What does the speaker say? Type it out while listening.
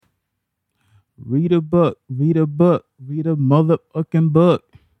Read a book. Read a book. Read a motherfucking book.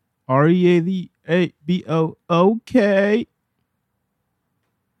 READABO. Okay.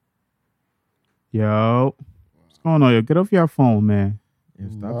 Yo. What's going on, yo? Get off your phone, man. Yeah,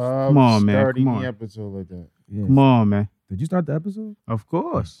 Come on, man. Starting Come on. the episode like that. Yeah. Come on, man. Did you start the episode? Of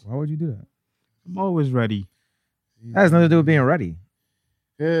course. Why would you do that? I'm always ready. That has nothing to do with being ready.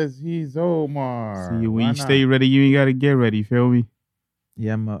 Cause he's Omar. See, when Why you not? stay ready, you ain't got to get ready. Feel me?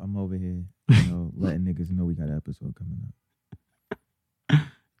 Yeah, I'm over here, letting niggas know we got an episode coming up.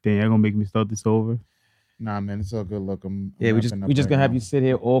 Damn, y'all gonna make me start this over? Nah, man, it's all good. Look, I'm Yeah, we just wrapping up gonna right have now. you sit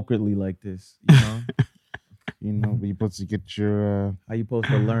here awkwardly like this. You know You know, we supposed to get your. how you supposed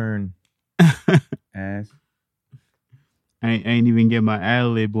to learn, ass. I ain't even get my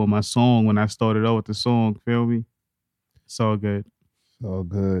ad-lib on my song when I started out with the song. Feel me? It's all good. It's all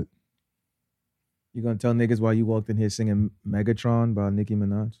good. You gonna tell niggas why you walked in here singing Megatron by Nicki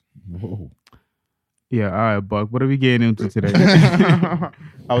Minaj? Whoa. Yeah, all right, Buck. What are we getting into today? How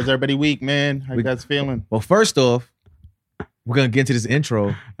was everybody week, man? How you guys feeling? Well, first off, we're gonna get into this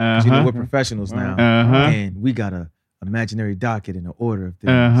intro. 'Cause you know we're professionals now, and we got a imaginary docket in the order of things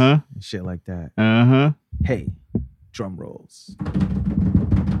and shit like that. Hey, drum rolls.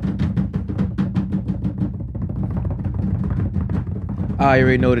 I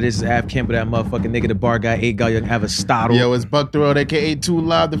already know that this is Av Kemp, that motherfucking nigga, the bar guy, 8 guy, young Avastado. Yo, it's Buck the Road, aka Too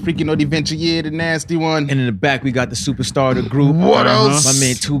Loud, the freaking Naughty Venture, yeah, the nasty one. And in the back, we got the superstar of the group. What else? My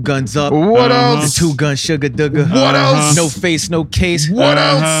man, 2 Guns Up. What else? The 2 Gun Sugar Dugger. What else? No face, no case. What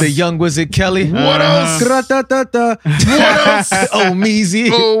else? The young Wizard Kelly. What else? Gra-da-da-da. What else? Oh, Meezy.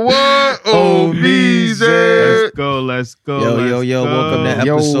 Oh, what? Oh, Meezy. Let's go. Yo. Welcome to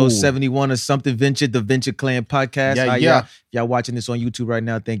Yo. episode 71 of Something Venture, the Venture Clan podcast. Yeah, How yeah. Y'all watching this on YouTube right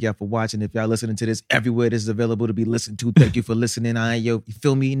now, thank y'all for watching. If y'all listening to this everywhere this is available to be listened to, thank you for listening. You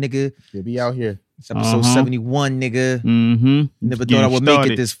feel me, nigga? Yeah, be out here. It's episode 71, nigga. Mm-hmm. Never thought I would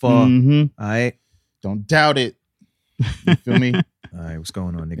make it this far. Mm-hmm. All right. Don't doubt it. You feel me? All right, what's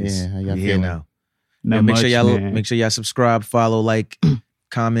going on, niggas? Yeah, how y'all We here feeling? now. Not Yeah, much, make sure y'all subscribe, follow, like,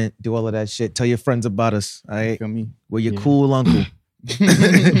 comment, do all of that shit. Tell your friends about us. All You right. feel me? We're your Yeah. cool uncle.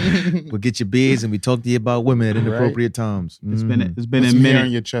 We'll get your beers and we talk to you about women at inappropriate times. It's Mhm. been Put a some hair on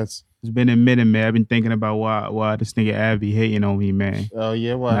minute. your chest. It's been a minute, man. I've been thinking about why this nigga Abby hating on me, man. Oh,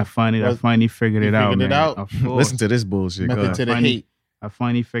 yeah, And what? I finally figured You it out, figured it man. out? Of course. Listen to this bullshit. Go Method ahead. to the Funny. hate. I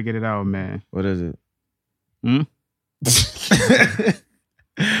finally figured it out, man. What is it? Hmm?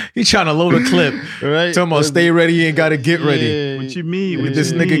 He trying to load a clip. Right? Talking about stay ready, you ain't got to get ready. Yeah. What you mean? Look What at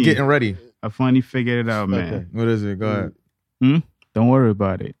this you nigga mean? getting ready. I finally figured it out, man. Okay. What is it? Go ahead. Don't worry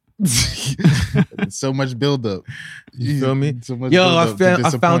about it. So much buildup. You feel me? So much Yo, I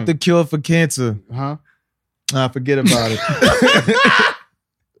buildup to found the disappoint. cure for cancer. Huh? I forget about it.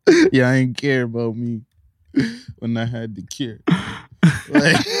 Yeah, I ain't care about me when I had the cure.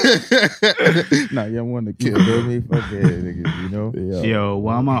 Like, nah, you want the You cure. feel me? Fuck yeah, nigga, you know? Yeah. Yo,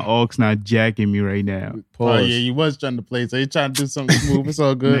 why my aux not jacking me right now? Oh, Pause. yeah, you was trying to play, so you trying to do something smooth. It's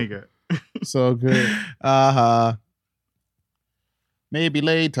all good. Nigga. It's all good. Maybe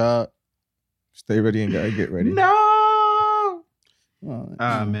later. Stay ready and gotta get ready. No.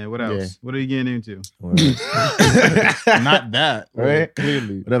 Oh, Man, what else? Yeah. What are you getting into? Not that. Right?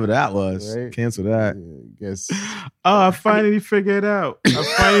 Clearly. Whatever that was. Right. Cancel that. Yeah, I guess. Oh, I finally figured it out. I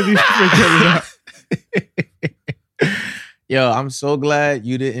finally figured it out. Yo, I'm so glad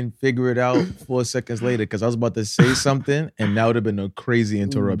you didn't figure it out 4 seconds later because I was about to say something and that would have been a crazy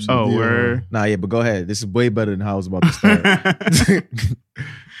interruption. Oh, Yeah. word. Nah, yeah, but go ahead. This is way better than how I was about to start.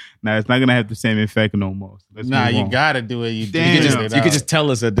 Nah, it's not gonna have the same effect no more. So let's Nah, move you on. gotta do it. You Damn. you, did could it just out. tell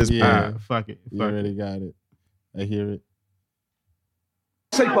us at this Yeah. point. Fuck it. You Fuck it. already got it. I hear it.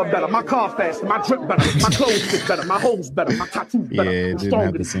 Shape up better, my car faster, my drip better, my clothes fit better, my hoes better, my tattoos better. Yeah, it I'm didn't stronger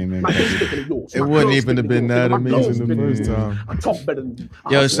have the than same you. My impact. dick's thicker than yours. It My wouldn't girl's even have thicker been than that yours. My amazing girl's the thicker first than time. yours. I talk better than you.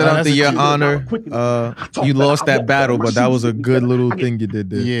 Yo, shout out to that's your cute. honor. You lost that battle, but that was a good little thing you did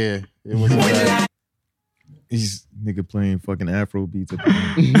there. Yeah, it was bad. He's nigga playing fucking Afro beats. At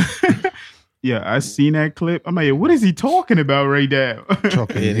the Yeah, I seen that clip. I'm like, what is he talking about right now?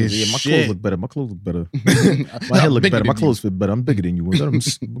 Talking yeah, his my shit. clothes look better. My clothes look better. My hair look Bigger better. My than clothes fit better. I'm bigger than you. I'm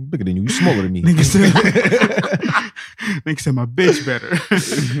bigger than you. You smaller than me. Nigga said, nigga said my bitch better.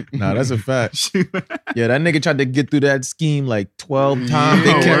 Nah, that's a fact. Yeah, that nigga tried to get through that scheme like 12 times.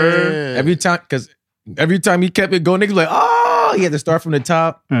 Yeah, They kept, word. every time he kept it going, niggas like, oh, he had to start from the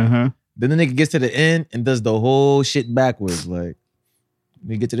top. Uh-huh. Then the nigga gets to the end and does the whole shit backwards. Like,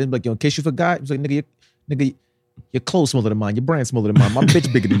 when you get to the end, like, yo, in case you forgot, he's like, nigga, your clothes smaller than mine. Your brand smaller than mine. My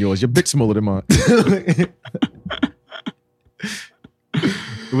bitch bigger than yours. Your bitch smaller than mine.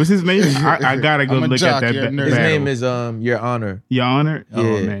 What's his name? I gotta go look at that. His name is Your Honor. Your Honor. Yeah.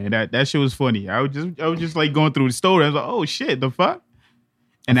 Oh man, that shit was funny. I was just like going through the story. I was like, oh shit, the fuck.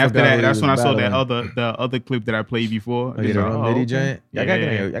 And after that, that's when I saw the other clip that I played before. Oh, yeah, the Rum Nitty giant. Yeah, I gotta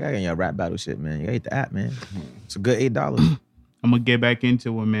get in your rap battle shit, man. You gotta hit the app, man. It's a good $8. I'm gonna get back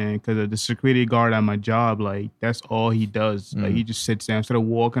into it, man, because the security guard at my job, like, that's all he does. Like, he just sits down instead of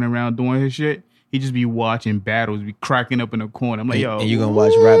walking around doing his shit. He just be watching battles, be cracking up in the corner. I'm like, yo, and you gonna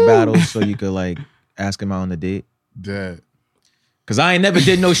watch rap battles so you could like ask him out on the date? Dead. Cause I ain't never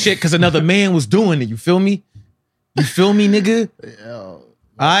did no shit because another man was doing it. You feel me? You feel me, nigga? All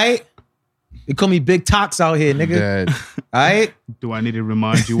right. They call me Big Tox out here, nigga. Dead. All right. do I need to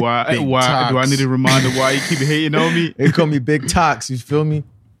remind you why? Do I need to remind you why you keep hating on me? They call me Big Tox. You feel me?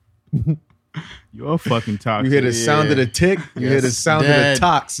 You're fucking toxic. You hear the sound of the tick. You hear the sound of the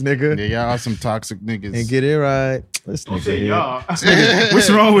tox, nigga. Yeah, y'all are some toxic niggas. And get it right. This nigga Say here. y'all. What's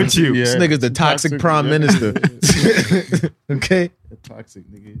wrong with you? This nigga's the toxic prime minister. Okay? Toxic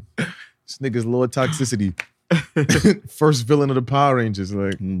niggas. This nigga's Lord Toxicity. First villain of the Power Rangers.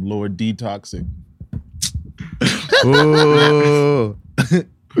 Like, Lord D Toxic. oh.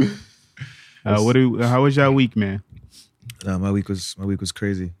 How was y'all week, man? No, my week was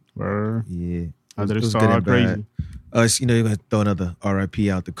crazy. Yeah. How did it was start good and crazy? bad. You know, you're gonna throw another RIP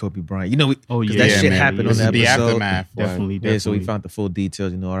out to Kobe Bryant. You know, yeah, that shit man. happened This on is the the episode. aftermath. Definitely. Yeah, so we found the full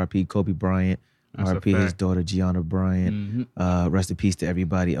details. You know, RIP Kobe Bryant, That's a RIP his fact. daughter Gianna Bryant. Rest in peace to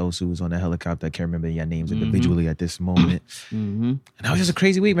everybody else who was on that helicopter. I can't remember your names individually at this moment. And that was just a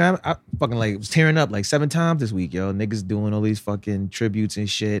crazy week, man. I fucking like was tearing up like 7 times this week, yo. Niggas doing all these fucking tributes and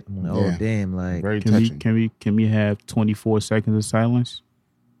shit. I'm like, oh damn, like Very touching. Can we have 24 seconds of silence?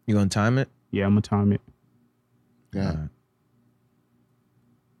 you gonna time it? Yeah, I'm gonna time it. Yeah.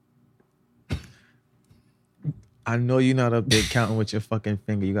 I know you're not up there counting with your fucking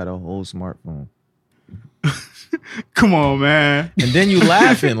finger. You got a whole smartphone. Come on, man. And then you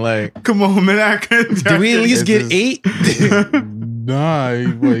laughing like, Come on, man. I couldn't. do we at least get 8? Nah,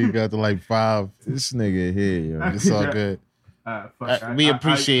 you got to like 5. This nigga here, yo. It's all good. We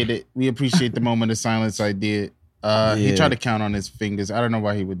appreciate it. We appreciate the moment of silence I did. He tried to count on his fingers. I don't know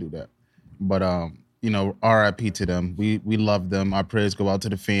why he would do that. But you know, RIP to them. We love them. Our prayers go out to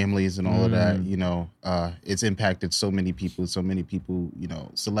the families and all of that. You know, it's impacted so many people. So many people, you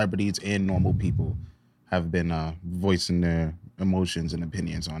know, celebrities and normal people have been voicing their emotions and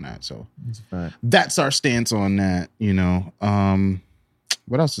opinions on that. So that's our stance on that, you know.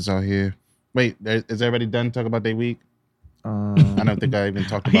 What else is out here? Wait, is everybody done talking about their week? I don't think I even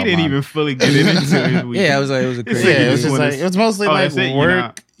talked about He didn't even fully get into his week. Yeah, I was like, it was a crazy. Yeah, it was just like, it was mostly like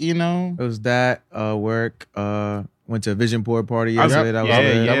work, you know. It was that work. Went to a vision board party yesterday. That was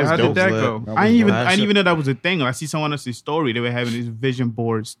lit. That was How dope. did that go? That was I didn't dope. even know that was a thing. I see someone else's story. They were having this vision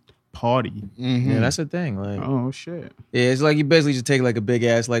boards party. Yeah, that's the thing. Like, Oh shit. yeah, it's like you basically just take like a big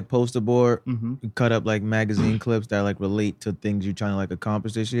ass like poster board, Mm-hmm. you cut up like magazine clips that like relate to things you're trying to like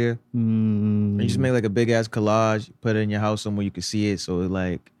accomplish this year. And you just make like a big ass collage, put it in your house somewhere you can see it, so it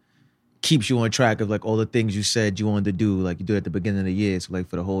like keeps you on track of like all the things you said you wanted to do. Like you do it at the beginning of the year, so like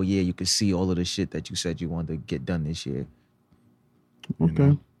for the whole year you can see all of the shit that you said you wanted to get done this year. Okay. You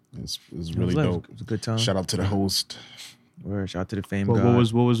know, it's really dope. It was a good time. Shout out to the host. Word, shout out to the fame What god.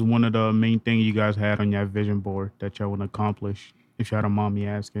 was one of the main things you guys had on your vision board that y'all want to accomplish? If y'all don't mind me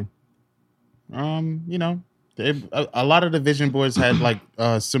asking. You know, a lot of the vision boards had like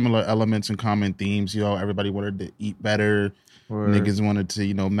similar elements and common themes. You know, everybody wanted to eat better. Word. Niggas wanted to,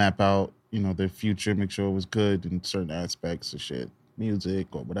 you know, map out, you know, their future, make sure it was good in certain aspects of shit. Music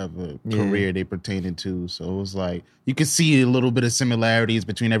or whatever career they pertaining to. So it was like you could see a little bit of similarities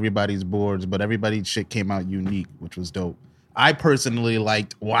between everybody's boards, but everybody's shit came out unique, which was dope. I personally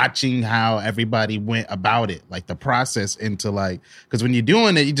liked watching how everybody went about it, like the process into like, because when you're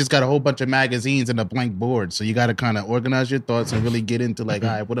doing it, you just got a whole bunch of magazines and a blank board. So you got to kind of organize your thoughts and really get into like, all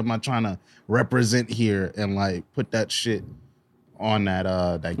right, what am I trying to represent here? And like put that shit on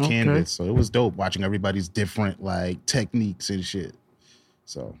that canvas. So it was dope watching everybody's different like techniques and shit.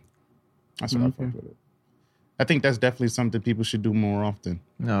 So that's what I fucked with it. I think that's definitely something people should do more often.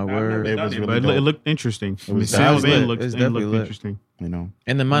 No, word. It was really but dope. it looked interesting. It was it lit. It's looked definitely lit. interesting. You know,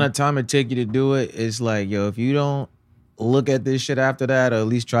 And the amount of time it take you to do it is like, yo, if you don't look at this shit after that, or at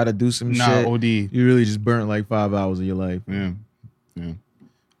least try to do some shit, OD. you really just burnt like 5 hours of your life. Yeah.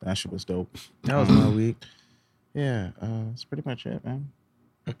 That shit was dope. That was my week. Yeah, that's pretty much it, man.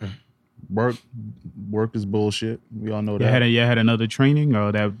 Work is bullshit. We all know that. You had another training,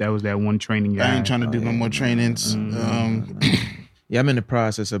 or that was that one training? I ain't trying to do no more trainings. Yeah, I'm in the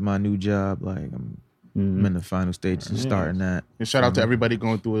process of my new job. Like, I'm in the final stages of starting that. And shout out to everybody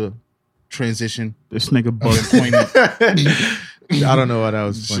going through a transition. This nigga Buck. I don't know why that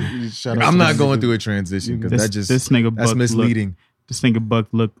was funny. I'm not going through a transition because this nigga that's Buck misleading. This nigga Buck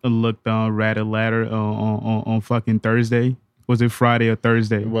looked on Lathered on fucking Thursday. Was it Friday or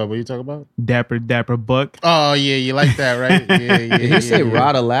Thursday? What were you talking about? Dapper Buck. Oh yeah, you like that, right? Yeah. Did he say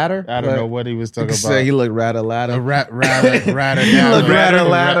Rada Ladder? I don't know what he was talking about. Say he looked Rada Ladder. Rather. He looked Rada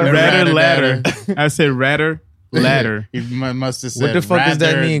Ladder. I said Ladder. He must have said. What the fuck does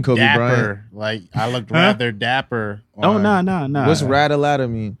that mean, Kobe dapper. Bryant? Like I looked rather dapper. Oh no. What's Rada Ladder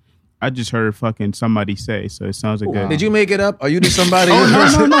mean? I just heard fucking somebody say, so it sounds like good. Did you make it up? Are you the somebody?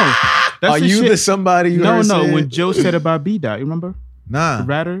 Oh no. Are you the somebody? No. When Joe said about B-Dot, you remember? Nah.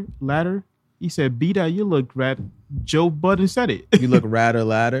 Ladder. He said B-Dot, you look rat. Joe Budden said it. You look Rada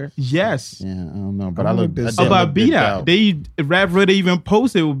Ladder. Yes. Yeah, I don't know, but I looked about B-Dot. Rap Reddit even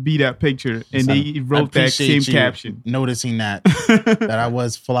posted with B-Dot picture, and they wrote that same caption. Noticing that I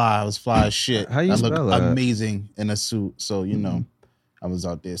was fly. I was fly as shit. How you I spell looked that? amazing in a suit. So I was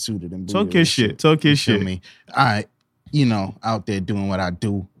out there suited and booted. Talk your shit. Me. Out there doing what I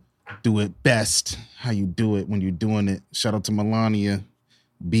do. Do it best. How you do it when you're doing it. Shout out to Melania.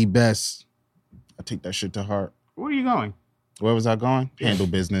 Be best. I take that shit to heart. Where are you going? Where was I going? Handle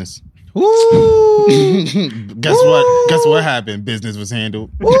business. Woo! Guess what happened? Business was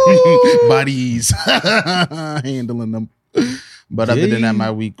handled. Bodies. Handling them. But other than that, my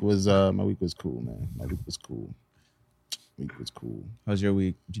week was cool, man. My week was cool. How's your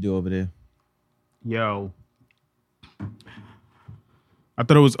week? What you do over there? Yo. I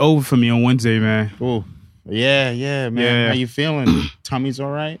thought it was over for me on Wednesday, man. Oh, yeah, man. Yeah. How you feeling? Tummy's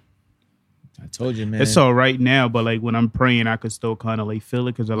all right? I told you, man. It's all right now, but like when I'm praying, I could still kind of like feel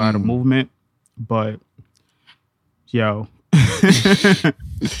it because a lot of movement. But, yo. Ain't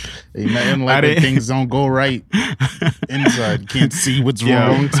nothing like when things don't go right inside. You can't see what's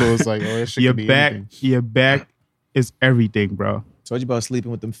wrong, so it's like, that shit could be anything. Your back is everything, bro. Told you about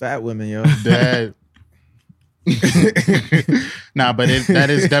sleeping with them fat women, yo. That. Nah, but that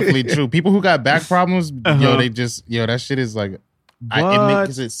is definitely true. People who got back problems, that shit is like, it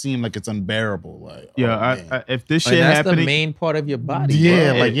makes it seem like it's unbearable. Like, if this shit that's happening, the main part of your body.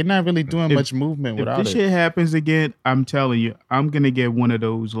 Yeah, bro. like you're not really doing much movement without it. If this shit happens again, I'm telling you, I'm gonna get one of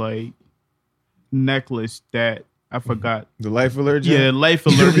those like necklace that I forgot. The life alert. Yeah, life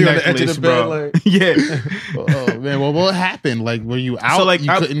alert be necklace, on the edge of the bro. bed, like... Yeah. Oh man, well, what happened? Like, were you out? So like,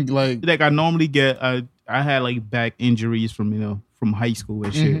 you couldn't like I normally get. I had like back injuries from high school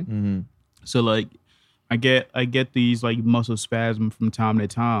and shit. Mm-hmm. So like, I get these like muscle spasms from time to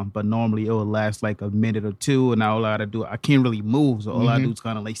time, but normally it will last like a minute or two, and all I gotta do, I can't really move, so all I do is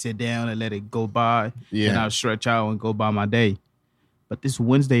kind of like sit down and let it go by, and I'll stretch out and go by my day. But this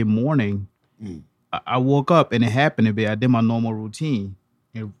Wednesday morning, I woke up and it happened a bit. I did my normal routine,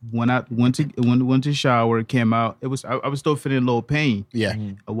 and when I went to shower, it came out. I was still feeling a little pain. Yeah.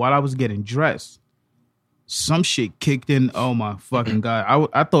 While I was getting dressed, some shit kicked in. Oh my fucking God.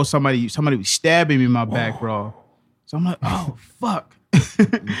 I thought somebody was stabbing me in my back, bro. So I'm like, oh fuck.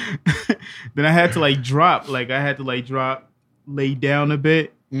 Then I had to drop, lay down a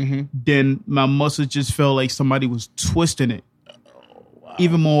bit. Mm-hmm. Then my muscles just felt like somebody was twisting it. Oh, wow.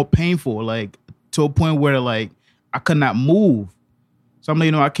 Even more painful, like to a point where I could not move. So I'm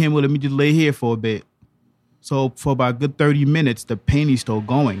like, I can't let me just lay here for a bit. So for about a good 30 minutes, the pain is still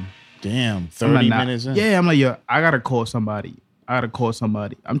going. Damn, 30 minutes in? Yeah, I'm like, yo, I gotta call somebody. I'm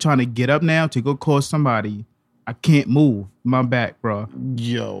trying to get up now to go call somebody. I can't move my back, bro.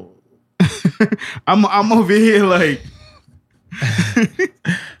 Yo. I'm over here like...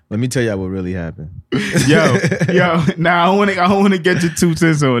 Let me tell y'all what really happened. Yo. Now I don't want to get your 2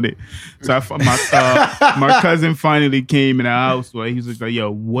 cents on it. So my cousin finally came in the house. Where he was like,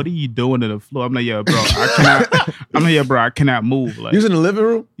 "Yo, what are you doing to the floor?" I'm like, "Yo, bro, I cannot move." Like, you was in the living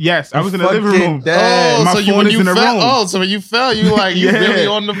room? Yes, I was in the living room. My phone is in the room. Oh, so when you fell, you you really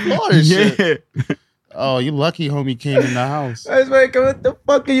on the floor and shit. Oh, you lucky homie came in the house. I was like, what the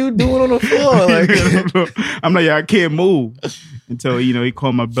fuck are you doing on the floor? I'm like, I can't move. Until, he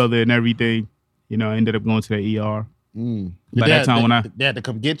called my brother and everything. I ended up going to the ER. By that time they had to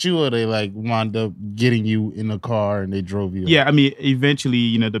come get you, or they wound up getting you in the car and they drove you? Yeah, I mean,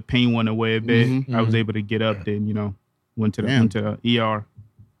 eventually, the pain went away a bit. Mm-hmm. I was able to get up then, went to the ER.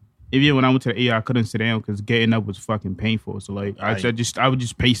 Even when I went to the ER, I couldn't sit down because getting up was fucking painful. So I was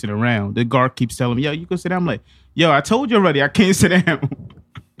just pacing around. The guard keeps telling me, "Yo, you can sit down." I'm like, "Yo, I told you already, I can't sit down."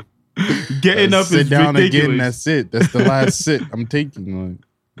 Getting up is ridiculous. Sit down again. That's it. That's the last sit I'm taking.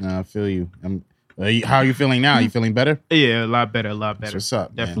 Nah, I feel you. How are you feeling now? You feeling better? Yeah, a lot better. That's what's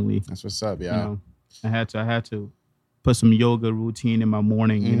up. Definitely. Man. That's what's up, y'all. I had to put some yoga routine in my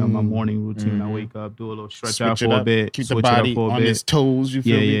morning. You know, my morning routine. I wake up, do a little stretch out for a bit, keep the body on its toes. You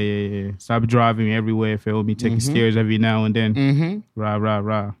feel me? Yeah. Stop driving everywhere. Feel me? Taking stairs every now and then.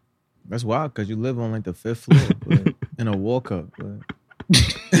 Rah. That's wild because you live on like the 5th floor in a walk-up.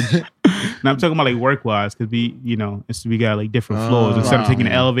 Now I'm talking about like work-wise because we got like different floors. Instead of taking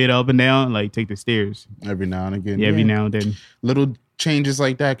the elevator up and down, like take the stairs every now and again. Yeah, every now and then. Little changes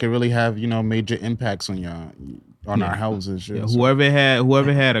like that could really have major impacts on our health and shit. Yeah,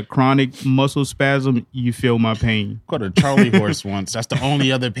 whoever had a chronic muscle spasm, you feel my pain. Got a Charlie horse once. That's the only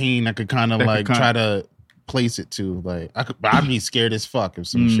other pain I could kind of like try to place it to. Like I'd be scared as fuck if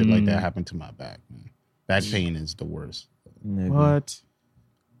some shit like that happened to my back. Man. Back pain is the worst. What?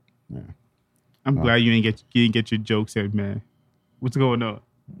 Yeah. I'm glad you didn't get your jokes in, man. What's going on?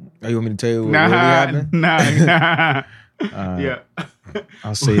 Oh, you want me to tell you what really happened? Nah. Yeah.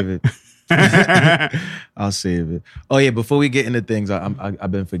 I'll save it. I'll save it. Oh yeah, before we get into things,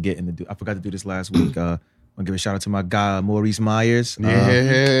 I've been forgetting to do. I forgot to do this last week. I'm gonna give a shout out to my guy Maurice Myers. You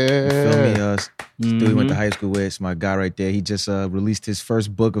feel me? Dude we went to high school with. It's my guy right there. He just released his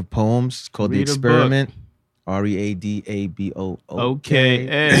first book of poems. It's called The Experiment. READABO. Okay.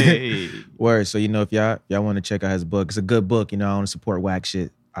 Hey. Word. So if y'all want to check out his book, it's a good book. I don't want to support whack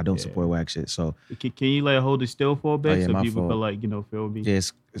shit. I don't support whack shit. So can you hold it still for a bit so people fault. can feel me? Yeah,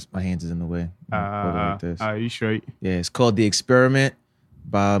 it's my hands is in the way. Like this. Are you straight? Yeah, it's called The Experiment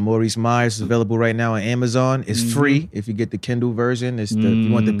by Maurice Myers. It's available right now on Amazon. It's free if you get the Kindle version. If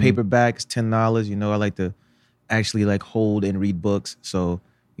you want the paperback, it's $10. I like to actually hold and read books. So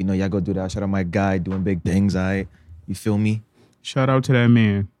y'all go do that. Shout out my guy doing big things. You feel me? Shout out to that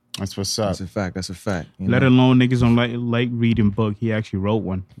man. That's what's up. That's a fact. Let alone niggas don't like reading book. He actually wrote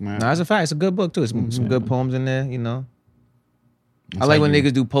one. Nah, that's a fact. It's a good book too. It's some good poems in there. I like when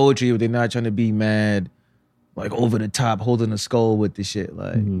niggas do poetry, but they're not trying to be mad, like over the top, holding a skull with the shit.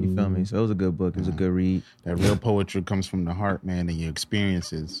 Like you feel me? So it was a good book. It was a good read. That real poetry comes from the heart, man, and your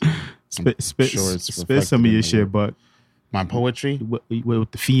experiences. Spit some of your shit, but. My poetry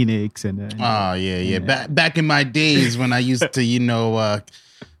with the Phoenix and yeah. Back in my days when I used to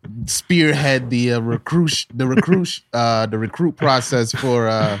spearhead the recruit process for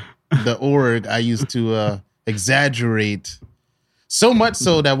the org, I used to exaggerate so much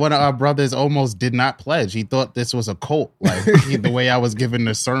so that one of our brothers almost did not pledge. He thought this was a cult. Like the way I was giving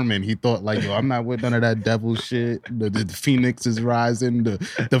the sermon, he thought yo, I'm not with none of that devil shit. The Phoenix is rising.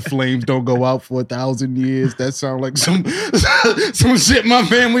 The flames don't go out for 1,000 years. That sounds like some shit my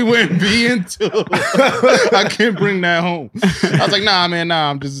family wouldn't be into. I can't bring that home. I was like, nah, man,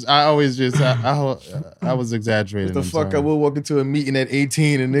 nah. I was exaggerating. What the fuck? I will walk into a meeting at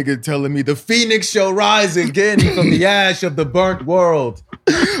 18 and nigga telling me the Phoenix shall rise again from the ash of the burnt world.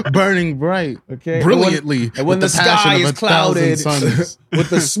 Burning bright, okay, brilliantly, and when the sky is clouded with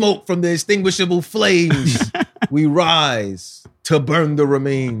the smoke from the extinguishable flames, we rise to burn the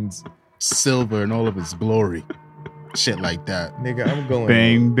remains. Silver in all of its glory, shit like that, nigga. I'm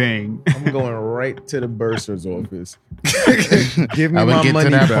going bang. I'm going right to the bursar's office. Give me my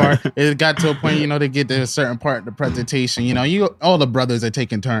money back. Part. It got to a point, to get to a certain part of the presentation. All the brothers are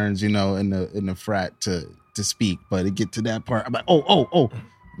taking turns, in the frat to speak, but it get to that part, I'm like, oh,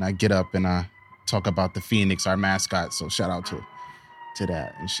 and I get up and I talk about the Phoenix, our mascot. So shout out to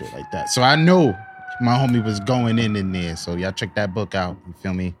that and shit like that. So I know my homie was going in there. So y'all check that book out. You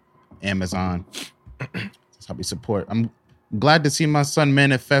feel me? Amazon. That's how we support. I'm glad to see my son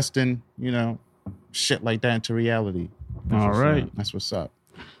manifesting, shit like that into reality. All right, that's what's up.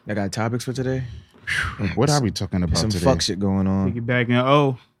 I got topics for today. What are we talking about today? Some fuck shit going on. Take it back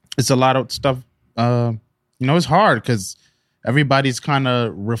now. It's a lot of stuff. It's hard because everybody's kind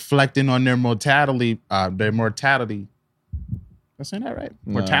of reflecting on their mortality. Am I saying that right?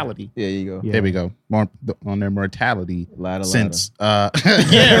 No. Mortality. Yeah, you go. Yeah. There we go. More on their mortality. Since, yeah,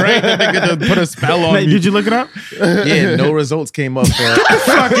 right? They get to put a spell on me. Did you look it up? Yeah, no results came up.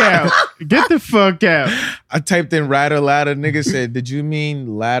 Fuck out. Get the fuck out. I typed in ladder. Nigga said, did you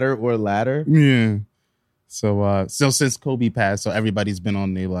mean ladder or ladder? Yeah. So since Kobe passed, so everybody's been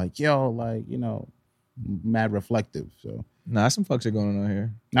on there like, mad reflective. So nah, some fuck shit going on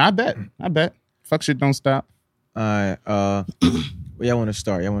here. Nah, I bet. Fuck shit don't stop. All right. Where y'all want to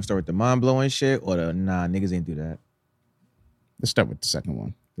start? Y'all want to start with the mind blowing shit or the nah niggas ain't do that? Let's start with the second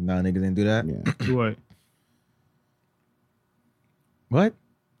one. The nah niggas ain't do that? Yeah. What? What?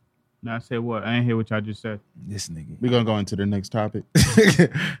 Nah, I said what? I ain't hear what y'all just said. This nigga. We're gonna go into the next topic.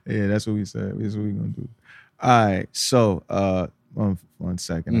 Yeah, that's what we said. That's what we gonna do. All right. So 1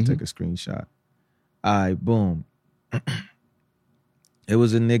 second. I'll take a screenshot. All right, boom. It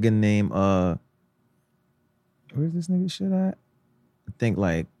was a nigga named where's this nigga shit at? I think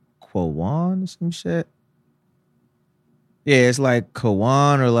like Kwawan or some shit. Yeah, it's like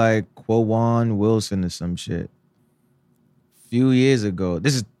Kawan or like Kwawan Wilson or some shit. Few years ago,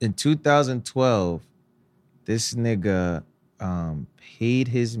 this is in 2012. This nigga paid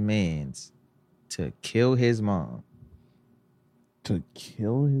his mans to kill his mom. To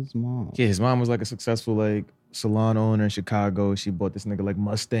kill his mom? Yeah, his mom was like a successful like salon owner in Chicago. She bought this nigga like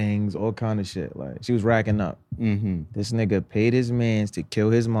Mustangs, all kind of shit. Like she was racking up. Mm-hmm. This nigga paid his mans to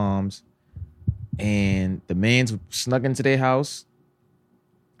kill his moms, and the mans snuck into their house,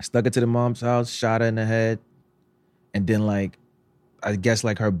 stuck into the mom's house, shot her in the head, and then like, I guess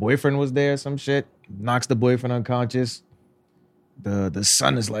like her boyfriend was there, some shit, knocks the boyfriend unconscious. The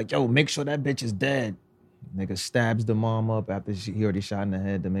son is like, yo, make sure that bitch is dead. Nigga stabs the mom up after he already shot in the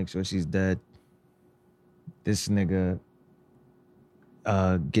head to make sure she's dead. This nigga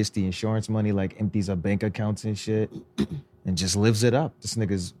gets the insurance money, like empties her bank accounts and shit, and just lives it up. This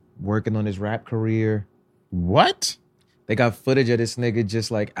nigga's working on his rap career. What? They got footage of this nigga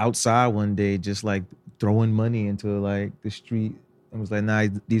just like outside one day, just like throwing money into like the street, and was like, nah,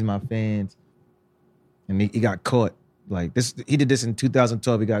 these my fans. And he got caught. Like this, he did this in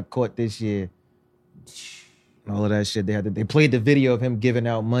 2012. He got caught this year. All of that shit. They played the video of him giving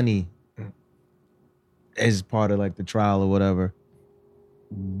out money as part of like the trial or whatever.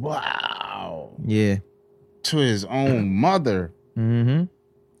 Wow. Yeah. To his own mother. Mm-hmm.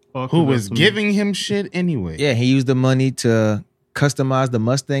 Who was giving him shit anyway. Yeah, he used the money to customize the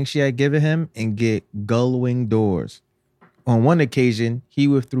Mustang she had given him and get gull wing doors. On one occasion, he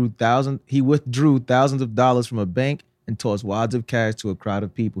withdrew thousands of dollars from a bank and tossed wads of cash to a crowd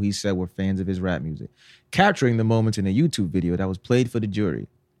of people he said were fans of his rap music, capturing the moments in a YouTube video that was played for the jury.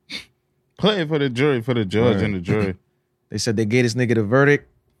 Play it for the jury, for the judge Right. and the jury. They said they gave this nigga the verdict.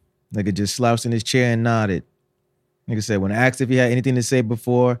 Nigga just slouched in his chair and nodded. Nigga said, when asked if he had anything to say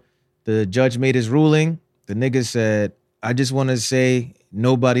before the judge made his ruling, the nigga said, I just want to say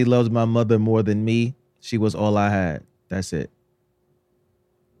nobody loves my mother more than me. She was all I had. That's it.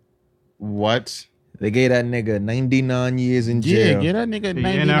 What? They gave that nigga 99 years in jail. Yeah, get that nigga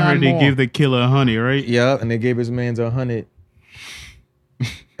 99 And I heard more. they give the killer 100, right? Yeah, and they gave his mans 100.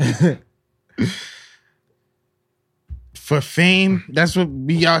 For fame? That's what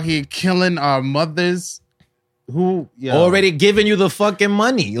we out here killing our mothers? Who? Yo, Already giving you the fucking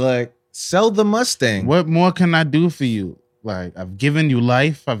money. Like, sell the Mustang. what more can I do for you? Like, I've given you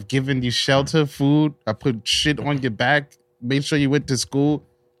life. I've given you shelter, food. I put shit on your back. Made sure you went to school.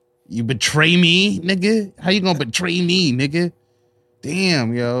 You betray me, nigga? How you gonna betray me, nigga?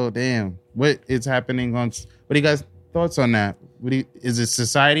 Damn, yo, damn. What is happening on... What do you guys thoughts on that? Is it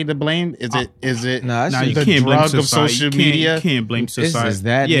society to blame? Is it Nah, Nah, you the can't blame drug society. of social media? You can't blame It's society. just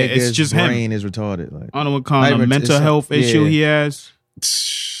that yeah, nigga's it's just brain him. is retarded. Like, I don't know what kind Not of even- mental it's- health issue yeah. he has.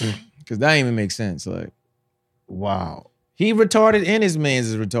 because that even makes sense. Like, Wow. he retarded and his mans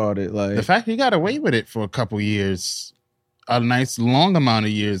is retarded. Like, The fact he got away with it for a couple years, a nice long amount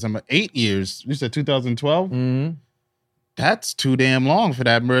of years. 8 years. You said 2012? mhm. That's too damn long for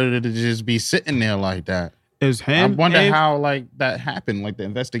that murder to just be sitting there like that. It's I him. wonder and, how like that happened, like the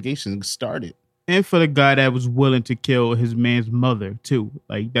investigation started. and for the guy that was willing to kill his man's mother too.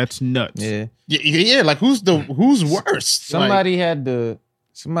 Like that's nuts. Yeah. Yeah. Like who's worse? Somebody had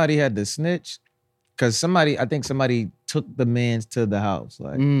to snitch because I think somebody took the mans to the house.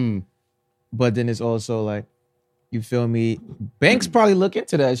 Like, but then it's also like, you feel me? Banks probably look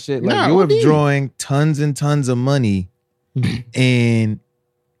into that shit. Like, Nah, you're OD. withdrawing tons and tons of money, and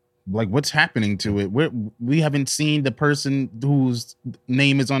like what's happening to it? We haven't seen the person whose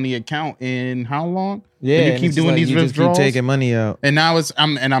name is on the account in how long? yeah, And you and keep it's just doing like, these you just withdrawals, keep taking money out. and now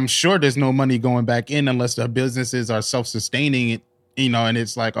I'm sure there's no money going back in unless the businesses are self-sustaining it, and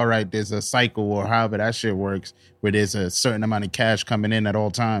it's like, all right, there's a cycle or however that shit works where there's a certain amount of cash coming in at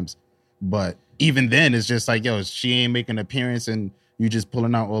all times. But even then, it's just like, yo, she ain't making an appearance and you just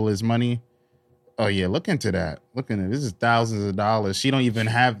pulling out all this money. Oh yeah, look into that. Look into this is thousands of dollars. She don't even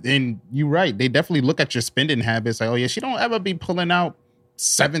have. And you're right. They definitely look at your spending habits. Like, oh yeah, she don't ever be pulling out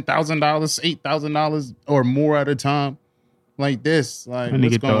 $7,000, $8,000 or more at a time like this. Like,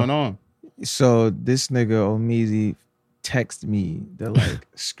 what's going on? So this nigga Omizi text me the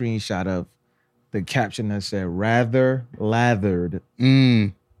like screenshot of the caption that said "rather lathered,"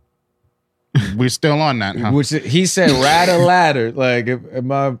 We're still on that, huh? which he said "rather lathered." Like,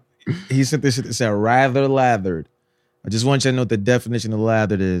 he sent this shit that said "rather lathered." I just want you to know what the definition of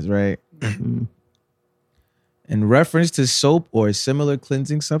lathered is, right? In reference to soap or a similar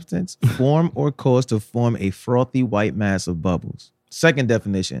cleansing substance, form or cause to form a frothy white mass of bubbles. Second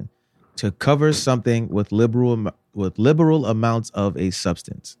definition, to cover something with liberal amounts of a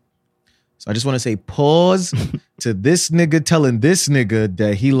substance. So I just want to say pause to this nigga telling this nigga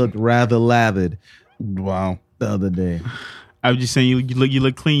that he looked rather lathered. Wow. The other day. I was just saying you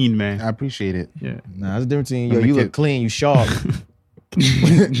look clean, man. I appreciate it. Yeah. Nah, there's a difference between you look clean, you sharp.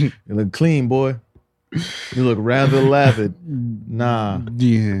 You look clean, boy. You look rather lathered. Nah.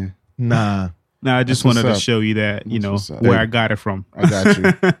 Yeah. Nah. No, I just wanted to show you that, you know, where I got it from. I got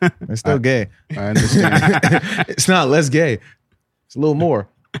you. It's still gay. I understand. It's not less gay. It's a little more.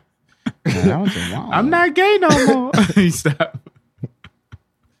 Man, that was a wild I'm not gay no more. Stop.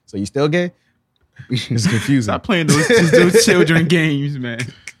 So you still gay? It's confusing. Stop playing those children games, man.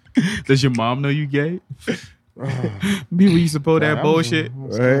 Does your mom know you gay? People used to pull that bullshit.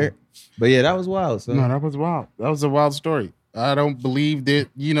 Right. But yeah, that was wild. So. No, that was wild. That was a wild story. I don't believe that,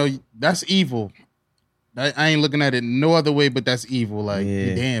 you know, that's evil. I ain't looking at it no other way, but that's evil. Like,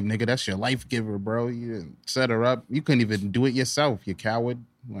 damn, nigga, that's your life giver, bro. You set her up. You couldn't even do it yourself, you coward.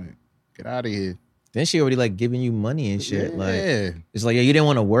 Like, get out of here. Then she already like giving you money and shit. Yeah. Like, it's like, yeah, you didn't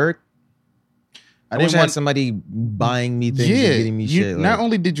want to work. I wish I had somebody buying me things and getting me shit. Not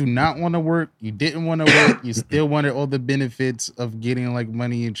only did you not want to work, you didn't want to work, you still wanted all the benefits of getting like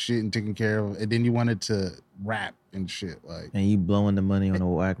money and shit and taken care of, and then you wanted to rap and shit. Like, and you blowing the money on a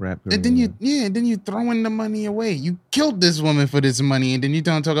whack rap career. And then you throwing the money away. You killed this woman for this money, and then you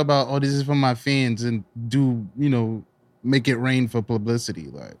don't talk about, oh, this is for my fans, and do, you know, make it rain for publicity.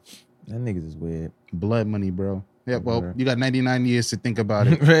 Like, that niggas is weird. Blood money, bro. Yeah, well, you got 99 years to think about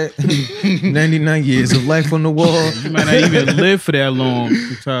it. Right? 99 years of life on the wall. You might not even live for that long.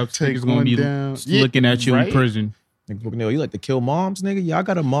 The top niggas gonna be looking at you in prison. You like to kill moms, nigga? Y'all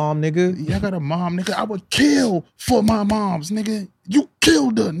got a mom, nigga. Y'all got a mom, nigga. I would kill for my moms, nigga. You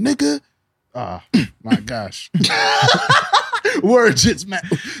killed her, nigga. Ah, my gosh. Words just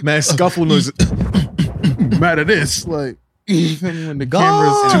man, scuffle noise. Mad at this, like. When the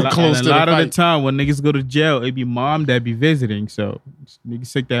camera's too close to the fight. A lot of the time when niggas go to jail, it be mom that be visiting. So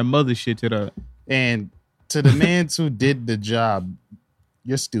niggas take that mother shit to the. And to the man who did the job,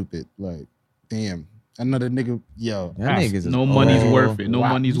 you're stupid. Like, damn. Another nigga, yo. No money's worth it. No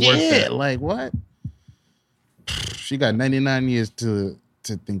money's worth it. Yeah, like what? She got 99 years to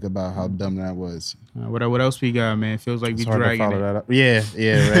think about how dumb that was. What else we got, man? Feels like we dragging it.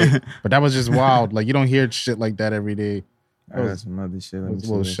 Yeah, right. But that was just wild. Like, you don't hear shit like that every day. I got some other shit. I was a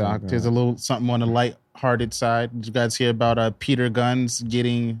little shocked. There's a little something on the light-hearted side. Did you guys hear about Peter Guns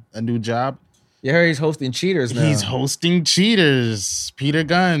getting a new job? You heard he's hosting Cheaters now. He's hosting Cheaters. Peter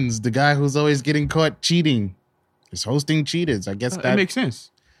Guns, the guy who's always getting caught cheating, is hosting Cheaters. I guess that makes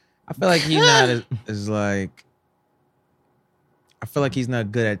sense. I feel like he's not as like. I feel like he's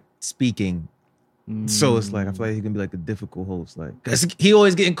not good at speaking. So it's like, I feel like he's gonna be like a difficult host, like, cause he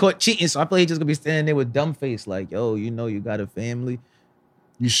always getting caught cheating. So I feel like he's just gonna be standing there with dumb face, like, yo, you know, you got a family.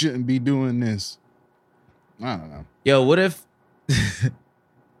 You shouldn't be doing this. I don't know. Yo, what if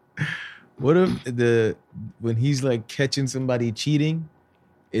when he's like catching somebody cheating,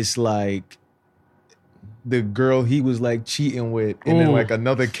 it's like the girl he was like cheating with, and then like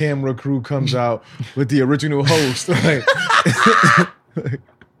another camera crew comes out with the original host,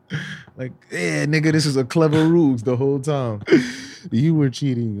 like, yeah, nigga, this is a clever ruse the whole time. You were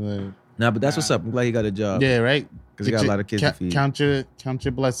cheating, like. Nah, but that's what's up. I'm glad he got a job. Yeah, right. Because he got a lot of kids to feed. Count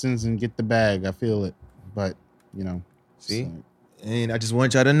your blessings and get the bag. I feel it, but you know, see. And I just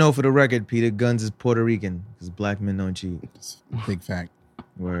want y'all to know, for the record, Peter Guns is Puerto Rican because black men don't cheat. It's a big fact.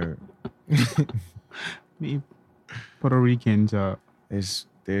 Word. Puerto Ricans.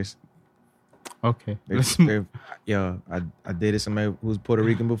 There's. Okay. I dated somebody who was Puerto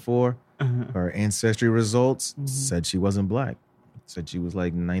Rican before. Her ancestry results said she wasn't black. Said she was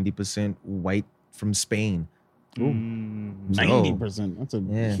like 90% white from Spain. 90%. That's a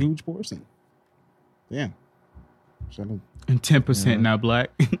huge portion. Yeah. And 10% not black.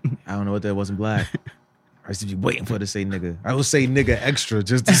 I don't know what that wasn't black. I used to be waiting for her to say nigga. I would say nigga extra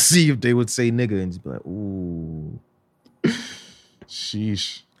just to see if they would say nigga and just be like, ooh.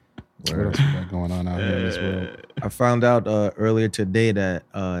 Sheesh. What else we got going on out here in this world? I found out earlier today that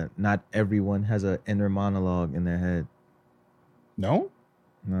not everyone has an inner monologue in their head. No?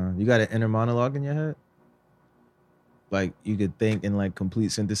 No. You got an inner monologue in your head? Like, you could think in like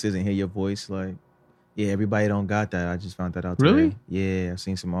complete sentences and hear your voice. Like, yeah, everybody don't got that. I just found that out today. Really? Yeah, I've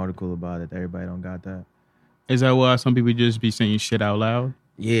seen some article about it. Everybody don't got that. Is that why some people just be saying shit out loud?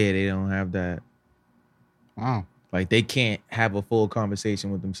 Yeah, they don't have that. Wow. Like, they can't have a full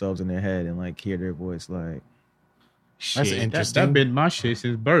conversation with themselves in their head and like hear their voice. Like, shit, that's interesting. That's been my shit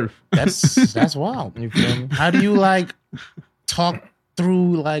since birth. That's wild. You feel me? How do you like talk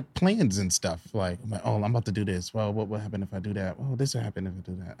through like plans and stuff. Like, oh, I'm about to do this. Well, what will happen if I do that? Oh, this will happen if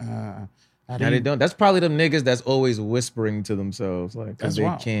I do that. They don't. That's probably them niggas that's always whispering to themselves, like, because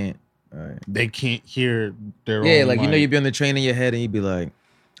they can't. They can't hear their own. Yeah, like, you know, you'd be on the train in your head and you'd be like,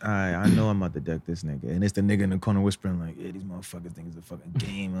 all right, I know I'm about to deck this nigga. And it's the nigga in the corner whispering like, yeah, these motherfuckers think it's a fucking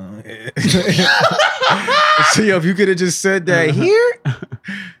game. So, yo, if you could have just said that here,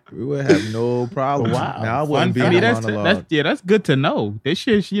 we would have no problem. Wow. Now I wouldn't be in a monologue. That's good to know. They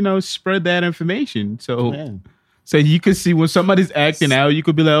should, spread that information. So, so you could see when somebody's acting out, you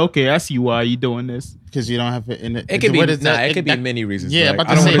could be like, okay, I see why you doing this. Because you don't have to end it. It could be, it could be many reasons. Yeah, like,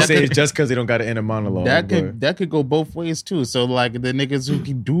 I don't want to say it's just because they don't got an inner monologue. That could go both ways too. So like the niggas who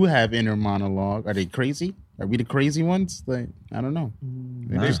do have inner monologue, are they crazy? Are we the crazy ones? Like, I don't know.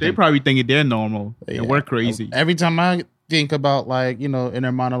 They probably thinking they're normal and we're crazy. Every time I think about like,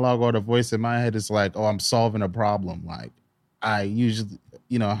 inner monologue or the voice in my head is like, oh, I'm solving a problem. Like I usually,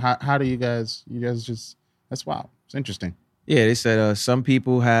 how do you guys just, that's wild. It's interesting. Yeah, they said some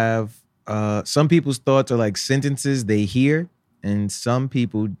people's thoughts are like sentences they hear, and some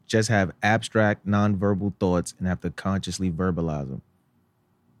people just have abstract, nonverbal thoughts and have to consciously verbalize them.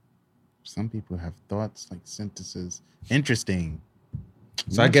 Some people have thoughts like sentences. Interesting.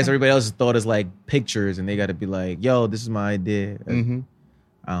 So I guess everybody else's thought is like pictures, and they got to be like, yo, this is my idea. Mm-hmm.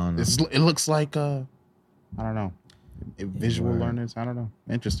 I don't know. It looks like, I don't know, visual learners. I don't know.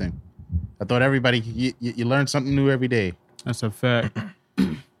 Interesting. I thought everybody, you learn something new every day. That's a fact.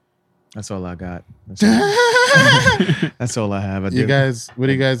 That's all I got. That's all I have. What do you guys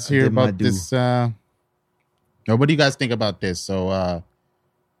hear about this? What do you guys think about this? So,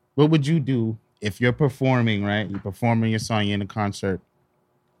 what would you do if you're performing, right? You're performing your song, you're in a concert,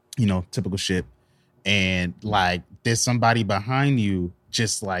 typical shit. And like, there's somebody behind you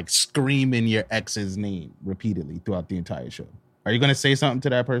just like screaming your ex's name repeatedly throughout the entire show. Are you going to say something to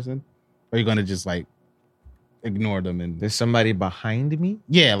that person? Or are you going to just like ignore them? And there's somebody behind me?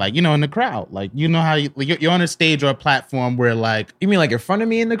 Yeah, like, in the crowd. Like, how you're on a stage or a platform where like... You mean like in front of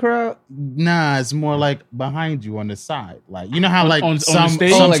me in the crowd? Nah, it's more like behind you on the side. Like, how like on some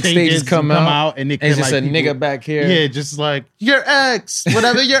stages come out and it's just like, a nigga back here. Yeah, just like, your ex,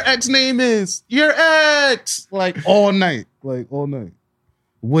 whatever your ex name is, your ex, like all night.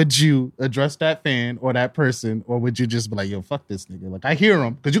 Would you address that fan or that person, or would you just be like, yo, fuck this nigga? Like, I hear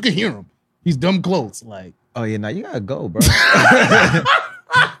him, because you can hear him. He's dumb close. Like, oh yeah, now you gotta go, bro.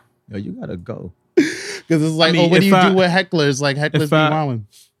 Yo, you gotta go. Because it's like, what do you do with hecklers? Like, hecklers be wilding.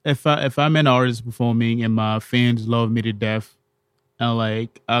 If I'm an artist performing and my fans love me to death, and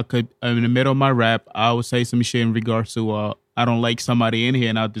like I could, in the middle of my rap, I would say some shit in regards to I don't like somebody in here,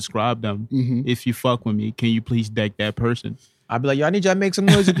 and I'll describe them. Mm-hmm. If you fuck with me, can you please deck that person? I'd be like, yo, I need y'all to make some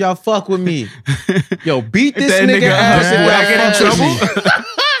noise if y'all fuck with me. Yo, beat this nigga ass if y'all get in trouble.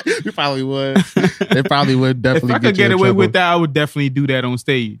 You probably would. They probably would definitely. If I could get away with that, I would definitely do that on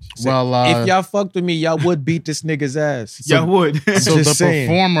stage. Well, if y'all fucked with me, y'all would beat this nigga's ass. Y'all would. So the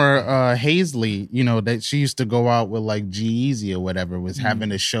performer Hazley, that she used to go out with like G-Eazy or whatever, was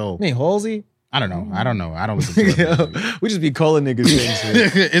having a show. You mean Halsey? I don't know. I don't listen to it. We just be calling niggas things.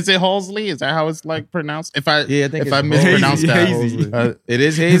 Is it Halsey? Is that how it's like pronounced? If I mispronounce that, Hazy. It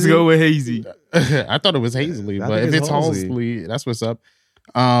is Hazy. Let's go with Hazy. I thought it was Hazley, but if it's Halsey, that's what's up.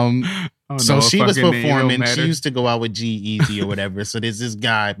 So know, she was performing. She used to go out with G-Eazy or whatever. So there's this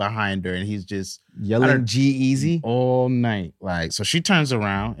guy behind her, and he's just yelling G-Eazy all night. Like, so she turns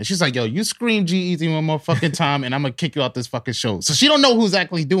around and she's like, "Yo, you scream G-Eazy one more fucking time, and I'm gonna kick you out this fucking show." So she don't know who's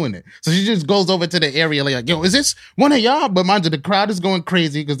actually doing it. So she just goes over to the area like, "Yo, is this one of y'all?" But mind you, the crowd is going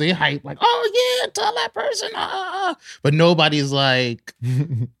crazy because they hype like, "Oh yeah, tell that person." But nobody's like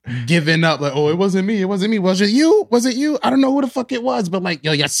giving up. Like, "Oh, it wasn't me. It wasn't me. Was it you? Was it you? I don't know who the fuck it was." But like,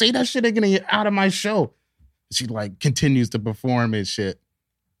 yo, y'all say that shit again and you're out of my show. She like continues to perform and shit.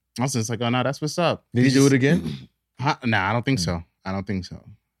 I was just like, oh no, that's what's up. Did you do it again? Nah, I don't think so.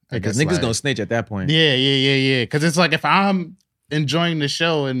 Because niggas gonna snitch at that point. Yeah. Because it's like if I'm enjoying the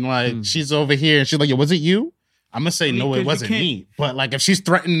show and like she's over here and she's like, yo, was it you? I'm gonna say no, it wasn't me. But like if she's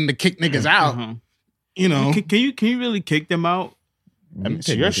threatening to kick niggas out, can you really kick them out? I mean, it's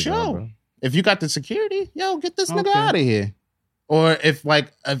your show. If you got the security, yo, get this nigga out of here. Or if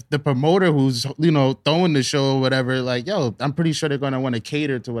the promoter who's, throwing the show or whatever, like, yo, I'm pretty sure they're going to want to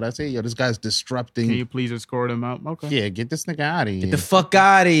cater to what I say. Yo, this guy's disrupting. Can you please escort him out? Okay. Yeah, get this nigga out of here. Get the fuck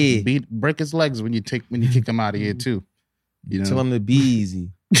out of here. Break his legs when you kick him out of here too. Tell him to be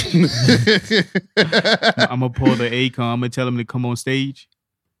easy. I'm going to pull the ACOM. I'm going to tell him to come on stage.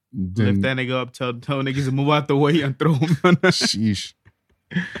 Lift that nigga up. Tell niggas to move out the way and throw him on the... Sheesh.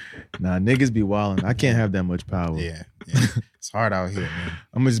 Nah, niggas be wilding. I can't have that much power. Yeah. It's hard out here, man.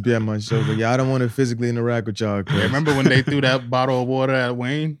 I'm gonna just be at my show. Like, I don't want to physically interact with y'all. Yeah, remember when they threw that bottle of water at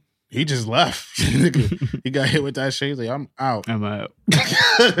Wayne? He just left. He got hit with that shit. He's like, I'm out.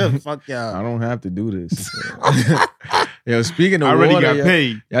 Fuck y'all. I don't have to do this. Yo, speaking of I already water, got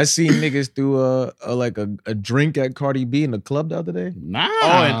paid. I seen niggas do a drink at Cardi B in the club the other day. Nah.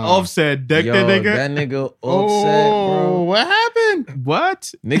 Oh, and Offset decked Yo, that nigga? that nigga Offset, bro. What happened?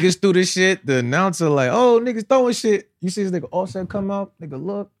 What? Niggas threw this shit. The announcer like, oh, niggas throwing shit. You see this nigga Offset come out? Nigga,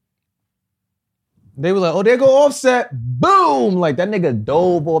 look. They were like, oh, there go Offset. Boom! Like, that nigga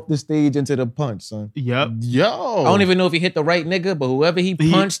dove off the stage into the punch, son. Yep. Yo. I don't even know if he hit the right nigga, but whoever he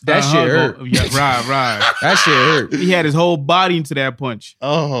punched, that shit hurt. Yeah, right. That shit hurt. He had his whole body into that punch.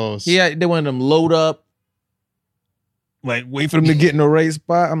 Oh. They wanted them load up. Like, wait for them to get in the right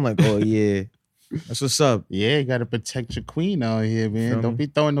spot. I'm like, oh, yeah. That's what's up. Yeah, you gotta protect your queen out here, man. Don't be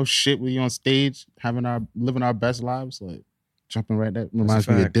throwing no shit when you on stage, living our best lives. Like, jumping right there. Reminds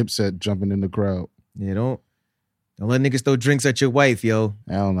me of Dipset jumping in the crowd. Yeah, don't let niggas throw drinks at your wife, yo.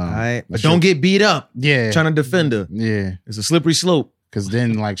 Hell no. All right? But don't get beat up. Yeah. Trying to defend her. Yeah. It's a slippery slope. Because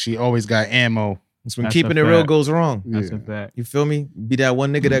then, like, she always got ammo. It's when keeping it real goes wrong. That's a fact. You feel me? Be that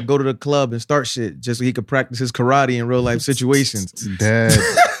one nigga that go to the club and start shit just so he could practice his karate in real life situations. Dead.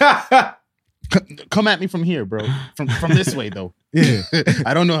 Come at me from here, bro. From this way, though. Yeah.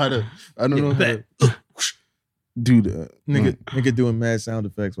 I don't know how to do that. Nigga doing mad sound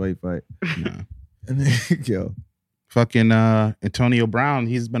effects while he fight. Nah. And then, yo. Fucking Antonio Brown,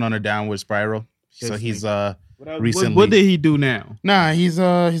 he's been on a downward spiral. So he's recently. What did he do now? Nah, he's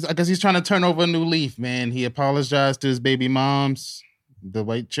I guess he's trying to turn over a new leaf, man. He apologized to his baby moms, the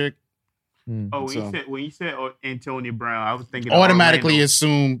white chick. Oh, when you said Antonio Brown, I was thinking automatically of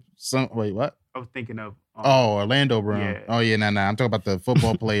assume some. Wait, what? I was thinking of Orlando Brown. Yeah. Oh yeah, nah. I'm talking about the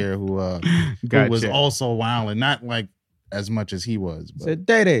football player who was also wild and not like as much as he was. But. Said,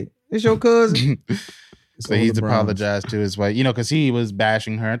 Day, it's your cousin. So he's apologized to his wife, because he was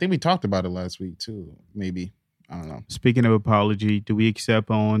bashing her. I think we talked about it last week too. Maybe, I don't know. Speaking of apology, do we accept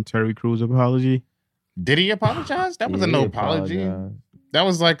on Terry Crews' apology? Did he apologize? That wasn't no apology. That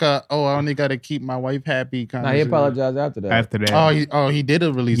was like I only got to keep my wife happy kind of. He apologized after that. After that. He did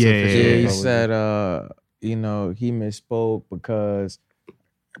a release. Yeah, he said, he misspoke because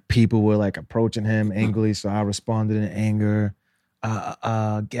people were like approaching him angrily, so I responded in anger.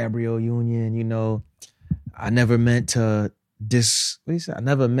 Gabrielle Union, I never meant to I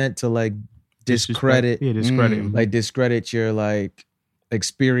never meant to like discredit. Yeah, discredit. Like discredit your like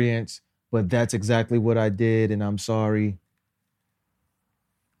experience, but that's exactly what I did, and I'm sorry.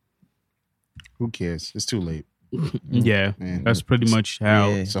 Who cares? It's too late. Yeah, man, that's pretty much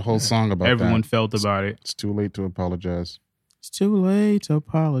how it's a whole song about everyone that. felt about it. It's too late to apologize. It's too late to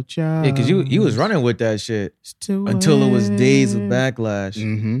apologize. Yeah, because you was running with that shit until it was days of backlash.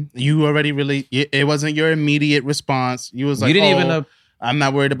 Mm-hmm. You already really, it wasn't your immediate response. You was like, you didn't even I'm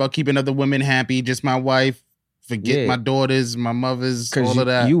not worried about keeping other women happy, just my wife. Forget my daughters, my mothers, all of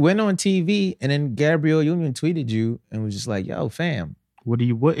that. You went on TV and then Gabrielle Union tweeted you and was just like, yo, fam. What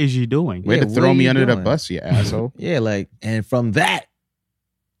is you doing? Way to throw me under the bus, you asshole. Yeah, like, and from that,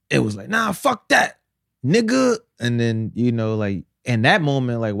 it was like, nah, fuck that, nigga. And then, like, in that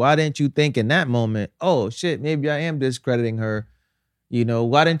moment, like, why didn't you think in that moment, oh, shit, maybe I am discrediting her.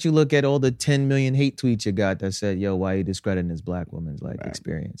 Why didn't you look at all the 10 million hate tweets you got that said, yo, why are you discrediting this black woman's, like,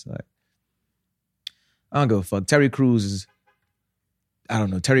 experience? Like, I don't give a fuck. Terry Crews is, I don't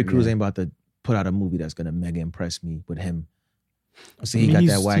know. Terry Crews ain't about to put out a movie that's going to mega impress me with him. So he got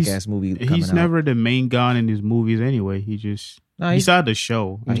that whack-ass movie coming out. He's never the main guy in his movies anyway. He just, besides the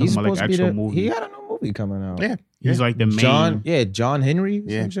show. I'm talking about, like, actual movie. He got a new movie coming out. Yeah. He's like the main. John Henry,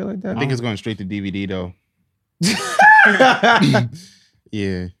 some shit like that. I think it's going straight to DVD though.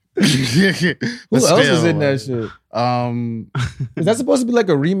 Yeah. Who else is in that shit? Is that supposed to be like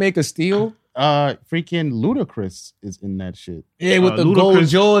a remake of Steel? Freaking Ludacris is in that shit. Yeah, with the gold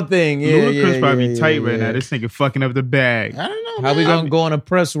jaw thing. Yeah, Ludacris probably tight right now. This nigga fucking up the bag. I don't know. How we gonna go on a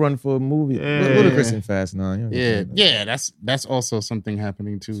press run for a movie? Yeah. Ludacris and Fast 9. Yeah. That's also something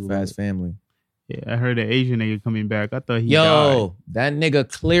happening too. Fast Family. Yeah, I heard an Asian nigga coming back. I thought he died. That nigga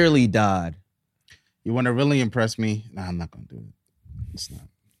clearly died. You want to really impress me? Nah, I'm not gonna do it. It's not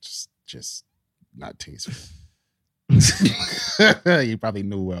just not tasteful. You probably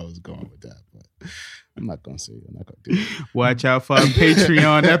knew where I was going with that, but I'm not gonna say it. I'm not gonna do it. Watch out for a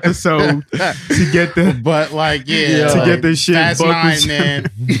Patreon episode to get the. But like, to get the shit. Fast 9,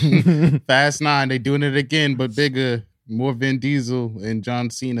 man. Fast 9, they doing it again, but bigger, more Vin Diesel and John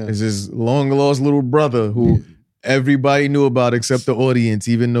Cena. It's his long lost little brother who everybody knew about except the audience,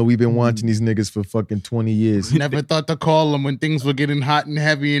 even though we've been watching these niggas for fucking 20 years. Never thought to call them when things were getting hot and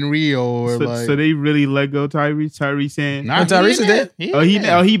heavy in Rio. Or so they really let go Tyrese? Tyrese saying... Nah, Tyrese is dead. He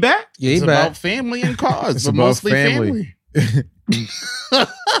back? Yeah, it's he back. about family and cars, It's but about mostly family. family.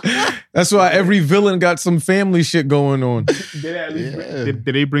 That's why every villain got some family shit going on. Did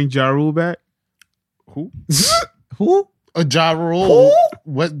they bring Ja Rule back? Who? Who? Ja Rule.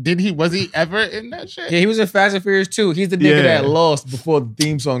 What did he? Was he ever in that shit? Yeah, he was in Fast and Furious 2. He's the nigga that lost before the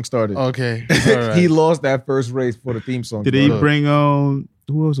theme song started. Okay, all right. He lost that first race before the theme song Did started. they bring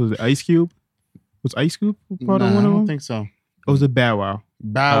who else was it? Ice Cube? Was Ice Cube part of one of I them? don't think so. Or was it Bow Wow?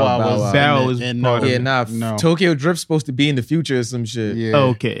 Bow Wow was in part of no. it. No. Tokyo Drift's supposed to be in the future or some shit. Yeah.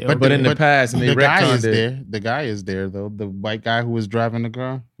 Okay. But in the past, and they the guy retconned is it. there. The guy is there though. The white guy who was driving the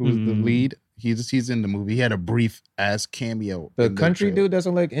car, who was the lead. He's in the movie. He had a brief ass cameo. The country dude that's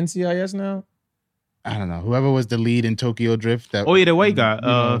on like NCIS now? I don't know. Whoever was the lead in Tokyo Drift. That the white guy.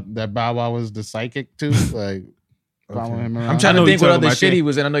 That Bow Wow was the psychic too. Like following him around. I'm trying to think what other about. shit he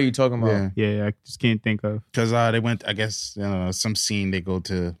was in. I know you're talking about. Yeah. I just can't think of. Because they went, I guess, some scene they go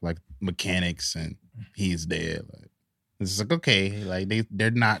to like mechanics and he's there. Like, it's like, okay, like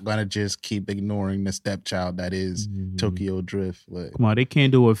they're not gonna just keep ignoring the stepchild that is Tokyo Drift. Like, Come on, they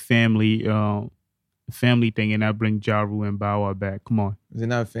can't do a family thing and not bring Ja Rule and Bow Wow back. Come on. Is it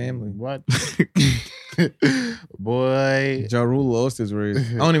not family? what? Boy. Ja Rule lost his race.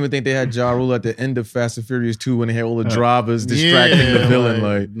 I don't even think they had Ja Rule at the end of Fast and Furious 2 when they had all the drivers distracting the villain.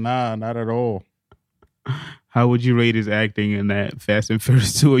 Like, nah, not at all. How would you rate his acting in that Fast and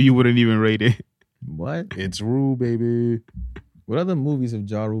Furious 2 or you wouldn't even rate it? what? It's Rule, baby. What other movies have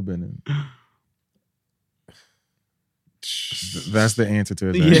Ja Rule been in? That's the answer to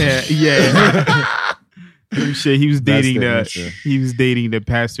it. Yeah. Shit, he was That's dating the the answer. he was dating the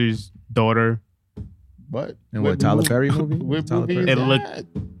pastor's daughter. What? And what, Tyler Perry movie? What Tyler movie Perry? is It looked- that?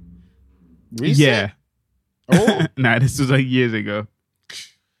 Recent? Yeah. Oh. Nah, this was like years ago.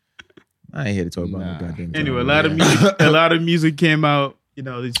 I ain't here to talk about no goddamn. Anyway, a Tyler lot of music came out,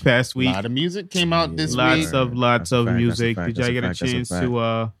 this past A week. lot of music came out this week. Lots of That's a fact, music. that's a fact, Did y'all get a that's a chance fact. to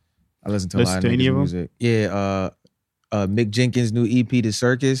I listen to a listen lot to of any niggas' of 'em? music. Yeah, Mick Jenkins' new EP, The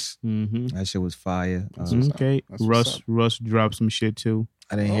Circus. mhm. That shit was fire. That's what's up. Okay. That's what's up. Russ dropped some shit too.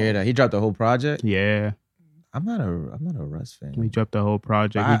 I didn't hear that. He dropped the whole project. Yeah. I'm not a Russ fan. He dropped the whole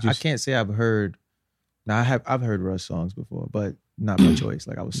project. I can't say I've heard. Now I've heard Russ songs before, but not by choice.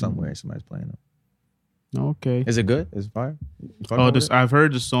 Like I was somewhere and somebody's playing them. Okay. Is it good? Is it fire? I've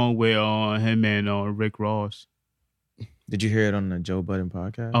heard the song with him and Rick Ross. Did you hear it on the Joe Budden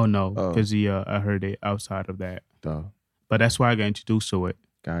podcast? Oh no, Oh. because I heard it outside of that. Duh. But that's why I got introduced to it.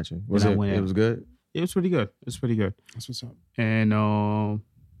 Gotcha. Was I it? went It out. was good. It was pretty good. It's pretty good. That's what's up. And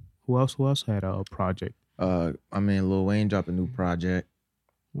who else had a project? Lil Wayne dropped a new project.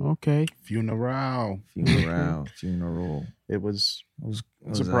 Okay. Funeral. Funeral. It was It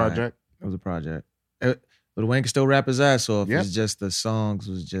it's a was project. It was a project. Lil Wayne can still rap his ass off. Yep. It's just the songs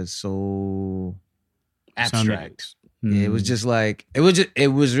was just so. Abstract. Yeah, it was just like it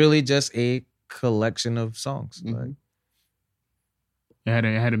was really just a collection of songs. Mhm. Like, It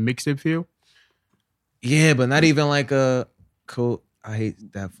had a mixtape feel. yeah, but not even like a cool. I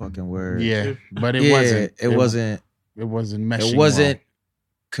hate that fucking word. Yeah, but it Yeah, wasn't. It wasn't. It wasn't meshing. It wasn't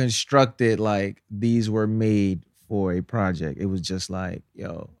constructed like these were made for a project. It was just like,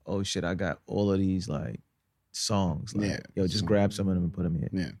 yo, oh shit, I got all of these like songs. Like, Yeah. yo, just grab some of them and put them here.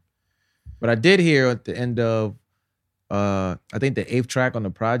 Well. Yeah. But I did hear at the end of, I think the 8th track on the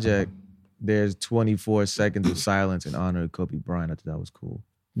project, there's 24 seconds of silence in honor of Kobe Bryant. I thought that was cool.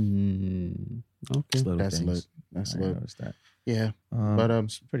 Okay. Just little That's things. lit. That's I didn't lit. notice that. Yeah. But But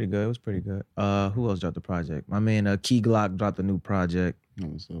it's pretty good. It was pretty good. Who else dropped the project? My man Key Glock dropped a new project.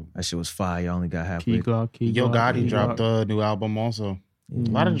 so That shit was fire. I only got halfway. Key Glock. Yo Gotti dropped a new album also. A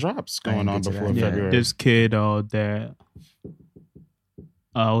lot of drops I didn't going on get to before that yet. February. This kid that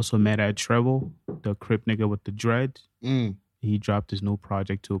I also met at Treble, the Crip nigga with the dreads. Mm. He dropped his new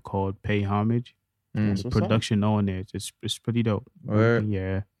project too called Pay Homage. That's The what's up. production on it, it's pretty dope. Word.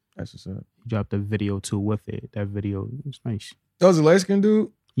 Yeah. That's what's up. He dropped a video too with it. That video is nice. That was a light skinned dude?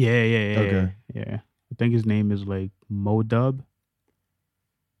 Yeah. Okay. Yeah. I think his name is like Mo Dub.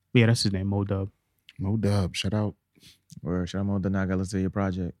 Yeah, that's his name, Mo Dub. Mo Dub, shout out. Word. Shout out to Naga. Let's do your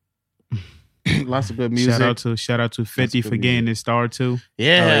project. Lots of good music. Shout out to 50 good for getting music. his star too.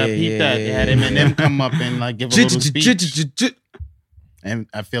 Yeah, Oh, yeah, Pete yeah, that. yeah, They had yeah. Eminem come up and like give a little speech. And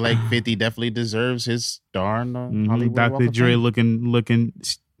I feel like 50 definitely deserves his star in the Hollywood Walk Dr. of Dre Fame. looking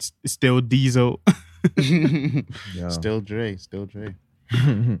still diesel. Yo. Still Dre.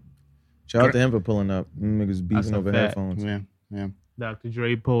 Shout Shout out to him for pulling up. Niggas beefing over headphones. Yeah. Dr.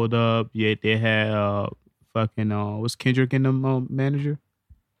 Dre pulled up. Yeah, they had fucking what's Kendrick and them manager?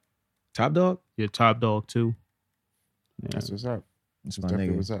 Top Dog? Yeah, Top Dog too. Yeah. That's what's up. That's That's my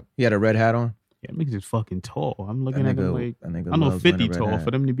definitely nigga. what's up. He had a red hat on. Yeah, niggas is fucking tall. I'm looking That at them nigga- like that nigga I know loves 50 wearing a red tall hat.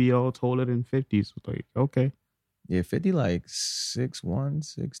 for them to be all taller than 50s. Like okay, Yeah, 50 like 6'1",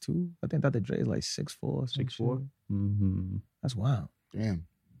 6'2". I think Dr. Dre is like 6'4", 6'4". Mm-hmm. That's wild. Damn.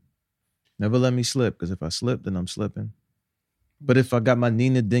 Never let me slip, because if I slip, then I'm slipping. But if I got my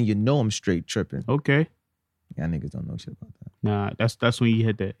Nina, then you know I'm straight tripping. Okay. Yeah, niggas don't know shit about that. Nah, that's when you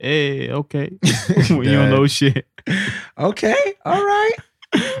hit the hey, okay. When you don't know shit. Okay, all right.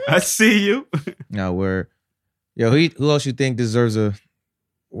 I see you. Now where, yo, who else you think deserves a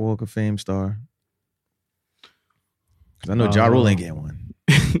Walk of Fame star? Because I know Ja Rule ain't getting one.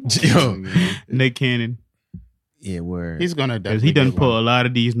 Yo, Nick Cannon. yeah, where He's gonna Because definitely he done get put one. a lot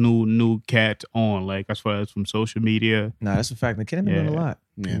of these new cats on, like as far as from social media. nah, that's a fact. Nick Cannon been doing a Yeah. lot.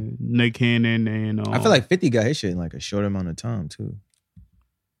 Yeah. Nick Cannon and I feel like 50 got his shit in like a short amount of time too.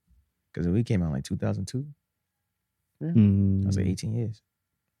 Because we came out in like 2002. That was like 18 years.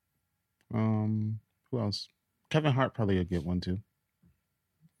 Who else? Kevin Hart probably will get one too.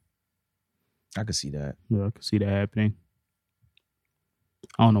 I could see that. Yeah, I can see that happening.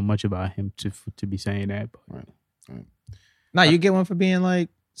 I don't know much about him to be saying that, but Right. Nah, you get one for being like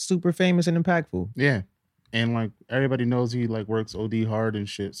super famous and impactful. Yeah. And like everybody knows he like works OD hard and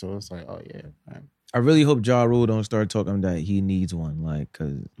shit. So it's like, oh yeah. Right. I really hope Ja Rule don't start talking that he needs one, like,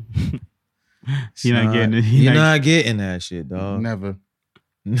 cause You're not getting it. You're not getting that shit, dog. Never.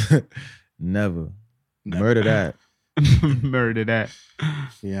 Never. Murder that. Murder that.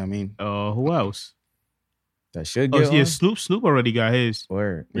 Yeah, I mean. Who else? That should Oh get yeah, one. Snoop already got his.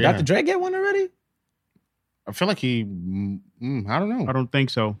 Word. Yeah. Dr. Dre get one already? I feel like he I don't know. I don't think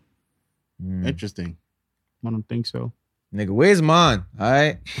so. Interesting. I don't think so. Nigga, where's mine? All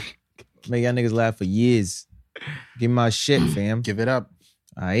right. Make y'all niggas laugh for years. Give me my shit, fam. Give it up.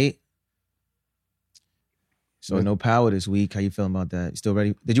 All right. So no power this week. How you feeling about that? You still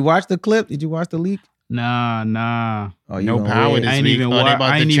ready? Did you watch the clip? Did you watch the leak? Nah. Oh, you No gonna power wait? this I ain't week. even, Oh, they about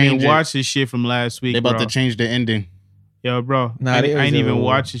I to ain't even change it. watch this shit from last week. They about bro. to change the ending. Yo, bro. Nah, I they ain't was, even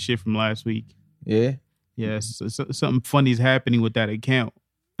watch this shit from last week. Yeah. Yes, something funny's happening with that account.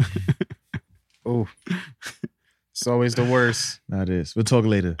 Oh. It's always the worst. Not this. We'll talk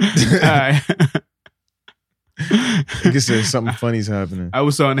later. All right. Nigga said something funny's happening. I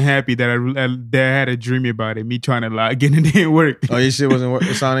was so unhappy that I had a dream about it. Me trying to log in and it didn't work. Oh, your shit wasn't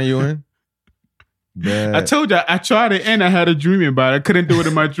signing you in? Bad. I told you I tried it and I had a dream about it. I couldn't do it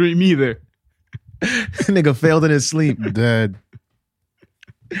in my dream either. Nigga failed in his sleep. Dead.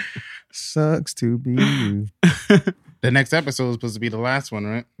 Sucks to be you. The next episode is supposed to be the last one,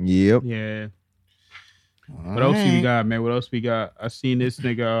 right? Yep. Yeah. What else we got, man? What else we got? I seen this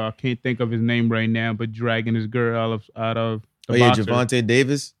nigga. I can't think of his name right now, but dragging his girl out of the Oh yeah, boxer. Javante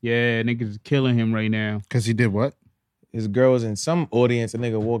Davis. Yeah, niggas is killing him right now. Because he did what? His girl was in some audience. A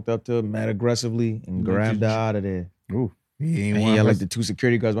nigga walked up to her mad aggressively and grabbed her out of there. Ooh. He ain't And he one had of like us. the two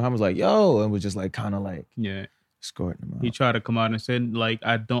security guards behind him was like, yo, and was just like kind of like Yeah. escorting him out. He tried to come out and said, like,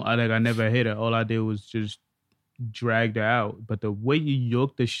 I never hit her. All I did was just drag her out. But the way you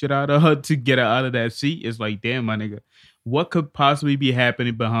yoked the shit out of her to get her out of that seat is like, damn, my nigga. What could possibly be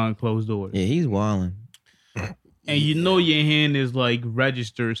happening behind closed doors? Yeah, he's wilding. And you know your hand is like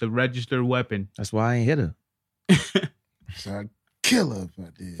registered. It's a registered weapon. That's why I ain't hit her. So I'd kill her if I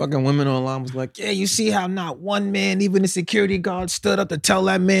did. Fucking women online was like, yeah, you see how not one man, even the security guard, stood up to tell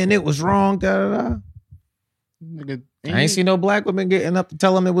that man it was wrong. Da, da, da. Nigga, I ain't seen no black women getting up to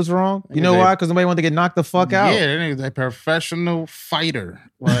tell him it was wrong. You know They- why? Because nobody wanted to get knocked the fuck out. Yeah, that nigga's a professional fighter.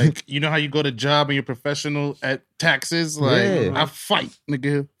 Like, you know how you go to job and you're professional at taxes? Like, Yeah. I fight,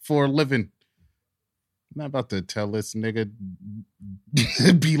 nigga, for a living. I'm not about to tell this nigga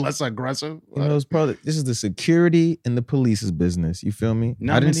be less aggressive. You know, it's probably this is the security and the police's business. You feel me?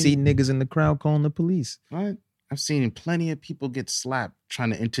 Not I didn't many- see niggas in the crowd calling the police. What? I've seen plenty of people get slapped trying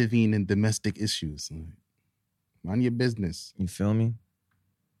to intervene in domestic issues. Like, mind your business. You feel me?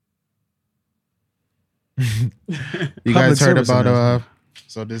 You Public guys heard service about announcement.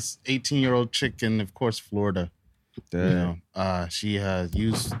 so this 18-year-old chick in, of course, Florida. You know, she has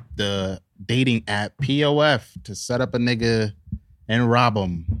used the dating app POF to set up a nigga and rob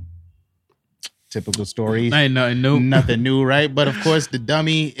him. Typical story. Ain't nothing new. Nothing new, right? But of course, the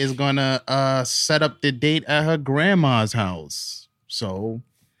dummy is gonna set up the date at her grandma's house. So,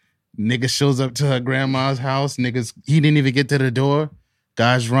 nigga shows up to her grandma's house. Niggas, he didn't even get to the door.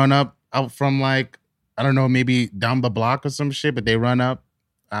 Guys run up out from like, I don't know, maybe down the block or some shit, but they run up.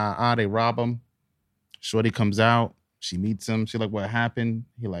 They rob him. Shorty comes out. She meets him. She like, what happened?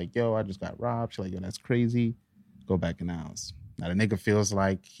 He like, yo, I just got robbed. She like, yo, that's crazy. Go back in the house. Now the nigga feels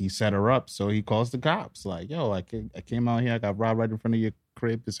like he set her up, so he calls the cops. Like, yo, I came out here. I got robbed right in front of your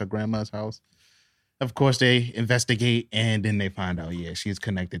crib. It's her grandma's house. Of course, they investigate, and then they find out, yeah, she's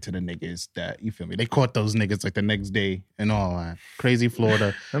connected to the niggas that, you feel me? They caught those niggas like the next day and all that. Crazy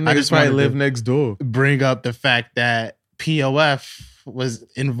Florida. I just probably live next door. Bring up the fact that POF was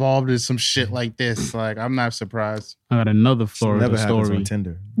involved in some shit like this. Like, I'm not surprised. I got another Florida story. On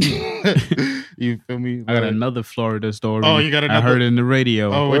Tinder. You feel me? I got another Florida story. Oh, you got another? I heard it in the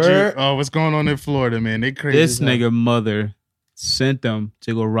radio. What's going on in Florida, man? They crazy. This nigga mother sent them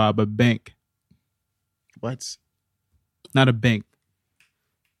to go rob a bank. What? Not a bank.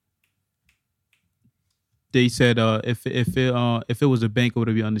 They said if it was a bank, it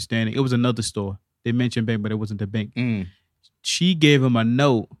would be understanding. It was another store. They mentioned bank, but it wasn't the bank. She gave him a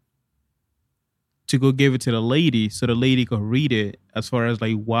note to go give it to the lady so the lady could read it as far as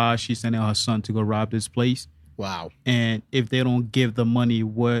like why she's sending her son to go rob this place. Wow. And if they don't give the money,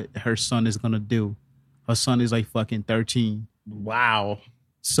 what her son is going to do. Her son is like fucking 13. Wow.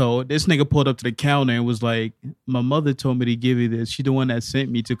 So this nigga pulled up to the counter and was like, my mother told me to give you this. She the one that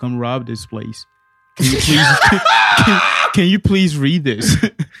sent me to come rob this place. Can you please, can you please read this?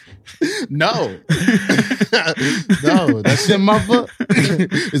 No. No, that's your mother?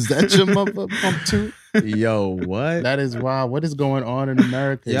 Is that your mother? Pump 2? Yo, what? That is wild. What is going on in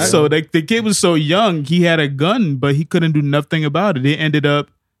America? Yeah, so the kid was so young, he had a gun, but he couldn't do nothing about it. They ended up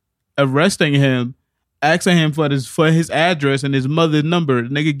arresting him, asking him for his address and his mother's number. The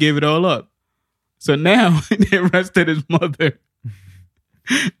nigga gave it all up. So now they arrested his mother.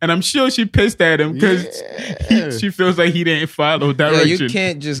 And I'm sure she pissed at him because she feels like he didn't follow direction. Yeah, you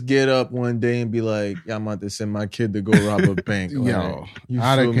can't just get up one day and be like, yeah, I'm about to send my kid to go rob a bank. Like, yo,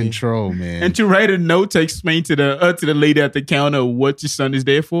 out of control, man. And to write a note to explain to the lady at the counter what your son is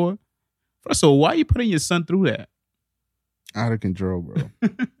there for. First of all, why are you putting your son through that? Out of control, bro.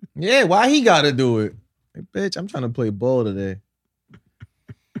 Yeah, why he gotta do it? Like, bitch, I'm trying to play ball today.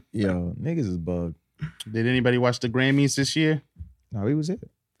 Yo, niggas is bugged. Did anybody watch the Grammys this year? No, he was it.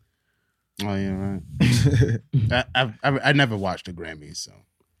 Oh yeah, right. I never watched the Grammys, so,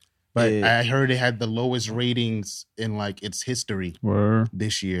 but yeah. I heard it had the lowest ratings in like its history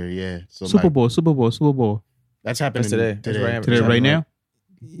this year. Yeah, so Super Bowl. That's happening today. Today, right now.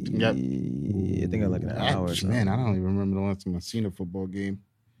 Yep. Yeah, I think like an hour. Man, I don't even remember the last time I seen a football game.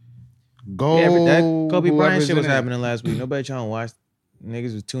 That Kobe Bryant shit was happening last week. Nobody trying to watch.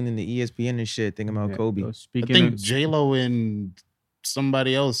 Niggas was tuning to ESPN and shit, thinking about Kobe. I think J-Lo and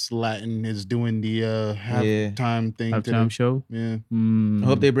somebody else Latin is doing the halftime thing. Halftime show? Yeah. I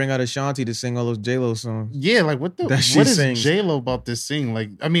hope they bring out Ashanti to sing all those J-Lo songs. Yeah, like what is J-Lo about to sing? Like,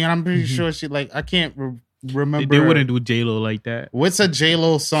 I mean, I'm pretty sure she like, I can't remember. They wouldn't do J-Lo like that. What's a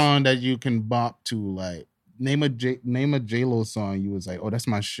J-Lo song that you can bop to? Like, name a J-Lo song you was like, oh, that's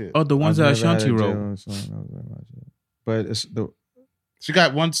my shit. Oh, the ones that Ashanti wrote. But it's she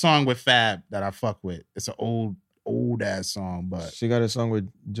got one song with Fab that I fuck with. It's an old ass song, but she got a song with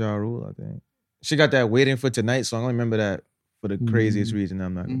Ja Rule, I think. She got that Waiting for Tonight song. I remember that for the craziest reason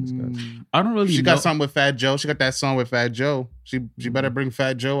I'm not gonna discuss. I don't really She got something with Fat Joe. She got that song with Fat Joe. She better bring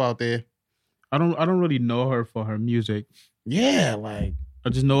Fat Joe out there. I don't really know her for her music. Yeah, like I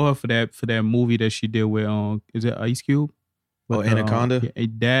just know her for that movie that she did with is it Ice Cube? With Anaconda?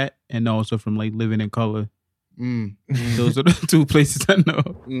 That and also from like Living in Color. Those are the two places I know.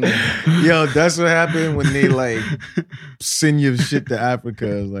 Yo, that's what happened when they like send your shit to Africa.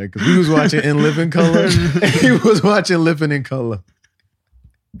 Like, cause we was watching In Living Color, and he was watching Living in Color.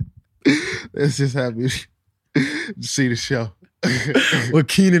 Let's just happy to see the show. With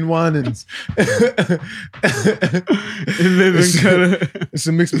Keenan Wandens. In Living Color. It's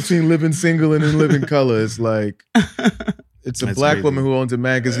a mix between Living Single and In Living Color. It's like it's a That's black crazy. Woman who owns a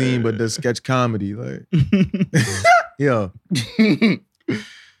magazine but does sketch comedy. Like, yo,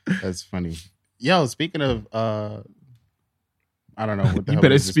 that's funny. Yo, speaking of, I don't know what the you hell.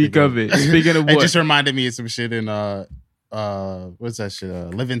 Better speak of it. Speaking of what, it just reminded me of some shit in what's that shit?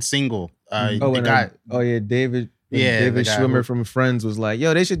 Living Single. David. David Schwimmer from Friends was like,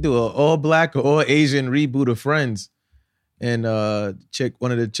 yo, they should do an all black or all Asian reboot of Friends. And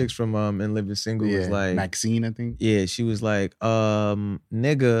one of the chicks from In Living Single was like Maxine, I think. Yeah, she was like,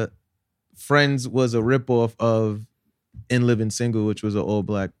 nigga, Friends was a ripoff of In Living Single, which was an all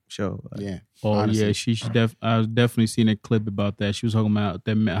black show. Yeah. Oh honestly. yeah, she should. I was definitely seen a clip about that. She was talking about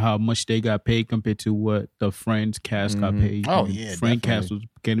them, how much they got paid compared to what the Friends cast got paid. Oh, yeah, Friend cast was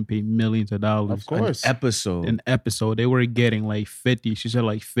getting paid millions of dollars. Of course. Episode. An episode, they were getting like 50. She said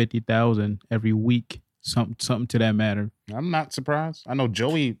like 50,000 every week, something to that matter. I'm not surprised. I know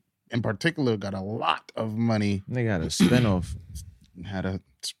Joey in particular got a lot of money. They got a spinoff. Had a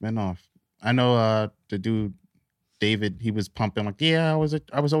spinoff. I know the dude David, he was pumping like, yeah, I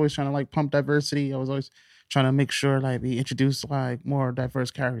was always trying to like pump diversity. I was always trying to make sure like we introduce like more diverse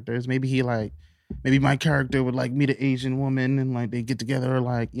characters. Maybe my character would like meet an Asian woman and like they get together,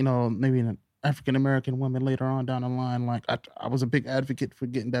 like, you know, maybe an African American woman later on down the line. Like I was a big advocate for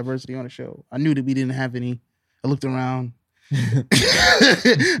getting diversity on the show. I knew that we didn't have any. I looked around.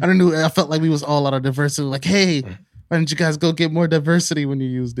 I don't know. I felt like we was all out of diversity. Like, hey, why didn't you guys go get more diversity when you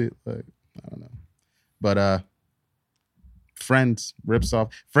used it? Like, I don't know. But Friends rips off.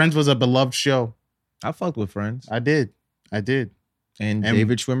 Friends was a beloved show. I fucked with Friends. I did. And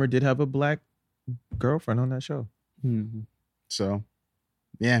David Schwimmer did have a black girlfriend on that show. Mm-hmm. So,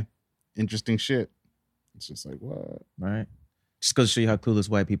 yeah, interesting shit. It's just like, what? Right. Just goes to show you how clueless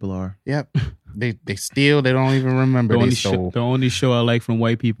white people are. Yep. They steal. They don't even remember they stole. The only show I like from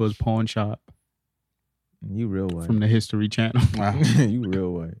white people is Pawn Shop. You real white. From the History Channel. Wow. You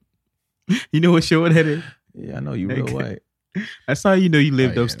real white. You know what show that is? Yeah, I know you real white. That's how you know you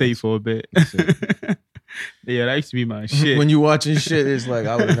lived upstate for a bit. Yeah, that used to be my shit. When you watching shit, it's like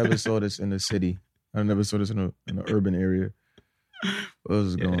I would have never saw this in the city. I never saw this in an urban area. What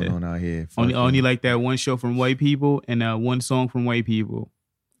is going on out here? Only like that one show from white people and that one song from white people.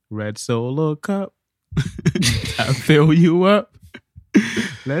 Red Solo Cup. I fill you up.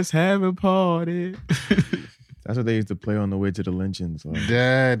 Let's have a party. That's what they used to play on the way to the lynchings. Like,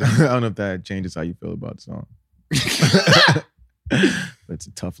 Dead. I don't know if that changes how you feel about the song. But it's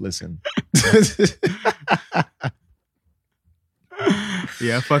a tough listen.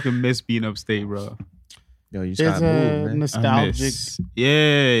 Yeah, I fucking miss being upstate, bro. Yo, you There's stop moving, man. nostalgic.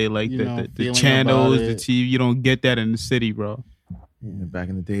 Yeah, like the feeling channels, about the it. TV. You don't get that in the city, bro. Yeah, back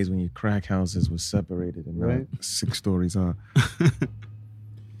in the days when your crack houses were separated and Right. 6 stories high.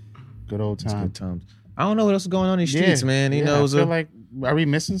 Good old It's time. good times. I don't know what else is going on in these streets, man. You know, it was I feel like, are we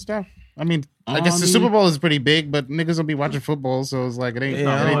missing stuff? I mean, I guess the Super Bowl is pretty big, but niggas don't be watching football, so it's like it ain't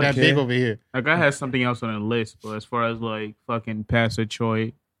that big over here. Like I had something else on the list, but as far as like fucking Pastor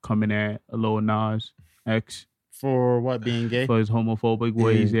Troy coming at a Lil Nas X For what, being gay? for his homophobic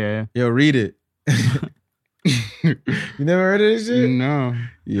ways, yeah. Yo, read it. You never heard of this shit? No.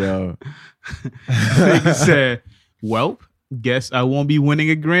 Yo. Nigga said, "Welp, guess I won't be winning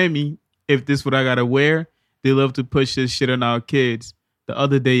a Grammy if this what I gotta wear." They love to push this shit on our kids. The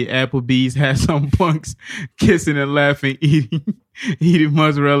other day, Applebee's had some punks kissing and laughing, eating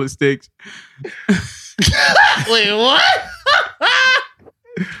mozzarella sticks. Wait, what?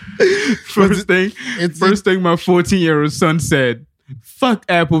 First thing my 14-year-old son said, "Fuck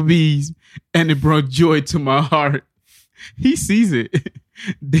Applebee's," and it brought joy to my heart. He sees it.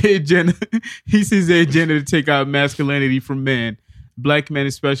 He sees the agenda to take out masculinity from men, black men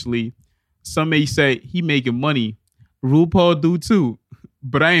especially. Some may say he making money. RuPaul do too.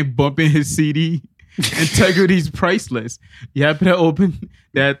 But I ain't bumping his CD. Integrity's priceless. You happen to open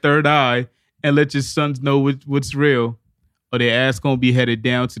that third eye and let your sons know what's real, or their ass gonna be headed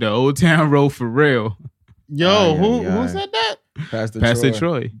down to the Old Town Road for real. Yo, who said that? Pastor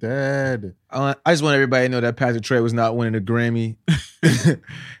Troy. Dead. I just want everybody to know that Pastor Troy was not winning a Grammy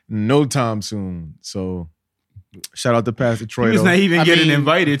no time soon. So shout out to Pastor Troy. He was not even getting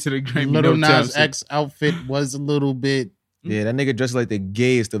invited to the Grammy. Little Nas X outfit was a little bit. Yeah, that nigga dressed like the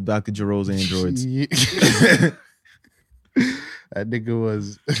gayest of Dr. Jerome's androids. That nigga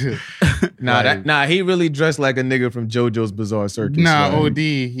was. He really dressed like a nigga from JoJo's Bizarre Circus. Nah, right? OD.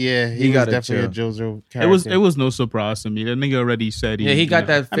 Yeah, he was definitely a JoJo character. It was no surprise to me. That nigga already said he got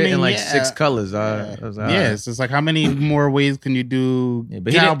that fit in like 6 colors. Yes, it's like how many more ways can you do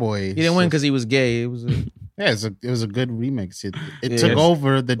cowboy? He didn't win because he was gay. It was it was a good remix. It took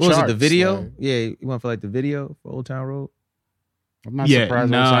over the charts. What was it, the video? Like, yeah, you went for like the video for Old Town Road? I'm not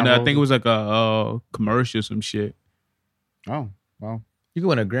surprised. No, I think it was like a commercial or some shit. Oh, well. You could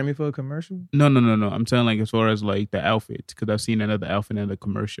win a Grammy for a commercial? No. I'm saying like as far as like the outfits, because I've seen another outfit in the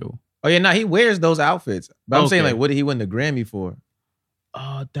commercial. Oh yeah, he wears those outfits. But I'm saying like, what did he win the Grammy for?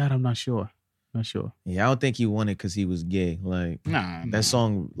 That I'm not sure. Yeah, I don't think he won it because he was gay. Like, that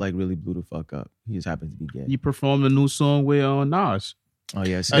song like really blew the fuck up. He just happens to be gay. He performed a new song with Nas. Oh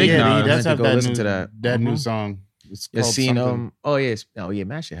yeah, he does have go listen to that. That new song. It's called something. Oh yeah,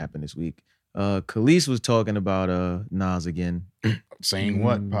 man, shit happened this week. Khalees was talking about Nas again. Saying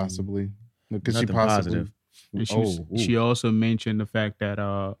what, possibly? Because she Nothing possibly... positive. And she also mentioned the fact that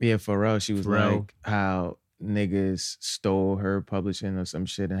Pharrell, she was Pharrell. like how niggas stole her publishing or some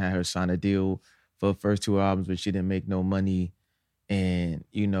shit and had her sign a deal for the first 2 albums, but she didn't make no money. And,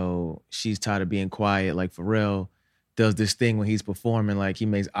 you know, she's tired of being quiet. Like Pharrell does this thing when he's performing, like he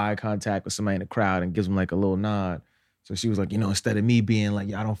makes eye contact with somebody in the crowd and gives him like a little nod. So she was like, you know, instead of me being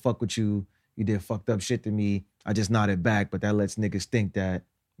like, I don't fuck with you, you did fucked up shit to me, I just nodded back, but that lets niggas think that,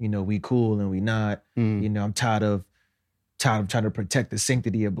 you know, we cool and we not. You know, I'm tired of trying to protect the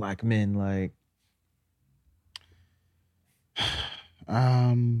sanctity of black men. Like,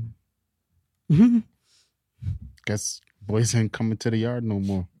 guess boys ain't coming to the yard no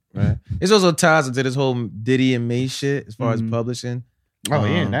more. Right. It's also ties into this whole Diddy and May shit as far as publishing. Oh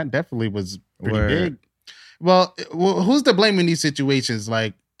yeah, that definitely was pretty big. Well, who's to blame in these situations?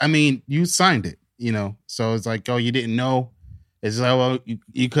 Like, I mean, you signed it, you know, so it's like, oh, you didn't know. It's like, well,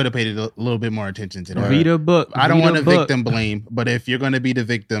 you could have paid a little bit more attention to that. Read a book. I don't want to victim blame, but if you're going to be the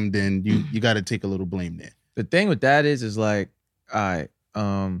victim, then you got to take a little blame there. The thing with that is like, all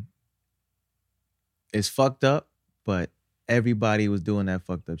right, it's fucked up, but everybody was doing that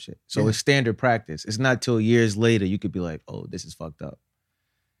fucked up shit. So it's standard practice. It's not till years later you could be like, oh, this is fucked up.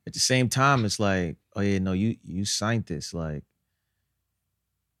 At the same time, it's like, oh yeah, no, you signed this, like.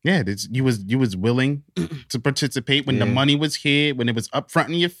 Yeah, you was willing to participate when the money was here, when it was up front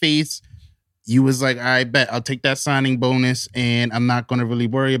in your face. You was like, I bet I'll take that signing bonus, and I'm not going to really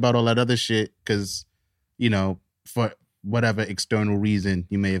worry about all that other shit because, you know, for whatever external reason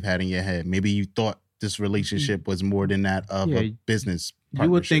you may have had in your head, maybe you thought this relationship was more than that of a business partnership.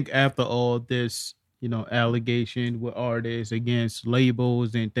 You would think after all this, you know, allegation with artists against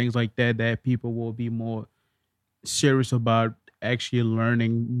labels and things like that, that people will be more serious about actually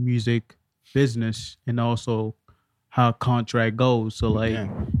learning music business and also how contract goes. So like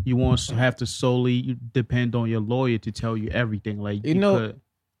you won't have to solely depend on your lawyer to tell you everything. Like you know, could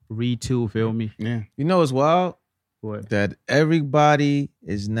read too, feel me? Yeah. You know what's wild? What? That everybody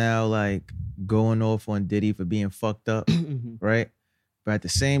is now like going off on Diddy for being fucked up, right? But at the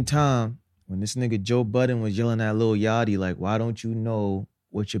same time, when this nigga Joe Budden was yelling at Lil Yachty, like, why don't you know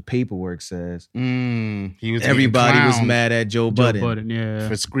what your paperwork says? Everybody was mad at Joe Budden,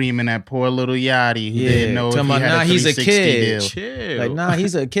 for screaming at poor little Yachty. Who didn't know if he had he's a kid. Deal. Chill. Like, nah,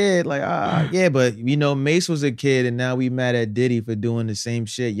 he's a kid. Like, yeah, but you know, Mace was a kid, and now we mad at Diddy for doing the same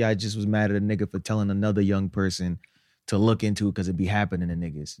shit. Y'all just was mad at a nigga for telling another young person to look into because it be happening to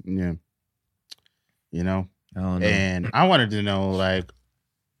niggas. Yeah, you know. I don't know. And I wanted to know, like,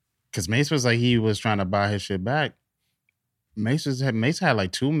 because Mace was like he was trying to buy his shit back. Mace had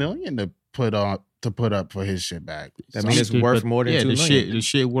like $2 million to put up for his shit back. That means it's worth more than $2 million. The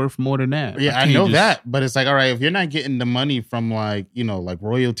shit worth more than that. Yeah, I know that, but it's like, all right, if you're not getting the money from like, you know, like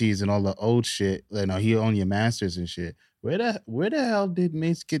royalties and all the old shit, you know, he own your masters and shit. Where the hell did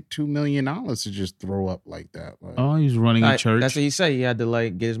Mace get $2 million to just throw up like that? Like, oh, he's running a church. That's what he said. He had to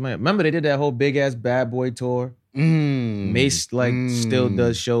like get his money. Remember they did that whole big ass Bad Boy tour. Mace like still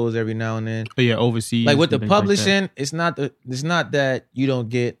does shows every now and then. But yeah, overseas. Like with the publishing, like it's not that you don't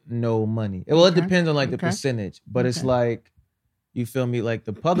get no money. Well, it depends on like the percentage, but it's like, you feel me? Like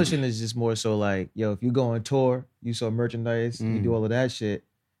the publishing is just more so like, yo, if you go on tour, you sell merchandise, you do all of that shit.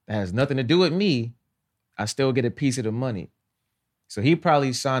 That has nothing to do with me. I still get a piece of the money. So he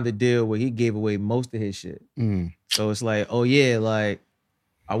probably signed a deal where he gave away most of his shit. So it's like, oh yeah, like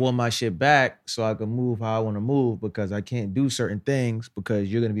I want my shit back so I can move how I want to move because I can't do certain things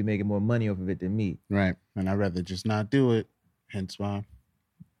because you're going to be making more money off of it than me. Right. And I'd rather just not do it. Hence why.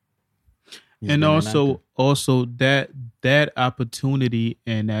 And also that opportunity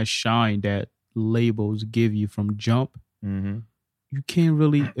and that shine that labels give you from jump, you can't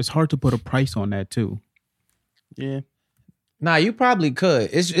really, it's hard to put a price on that too. Yeah. Nah, you probably could.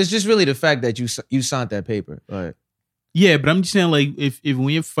 It's just really the fact that you signed that paper. Right. Yeah, but I'm just saying, like, if when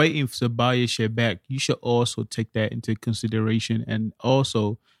you're fighting to buy your shit back, you should also take that into consideration, and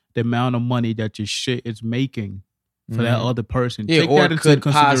also the amount of money that your shit is making for that other person. Yeah, take or that into could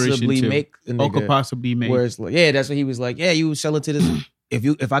consideration possibly too. make the nigga. Or could possibly make. Whereas, yeah, that's what he was like. Yeah, you sell it to this.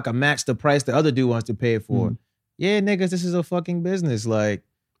 If I can match the price the other dude wants to pay it for, yeah, niggas, this is a fucking business. Like,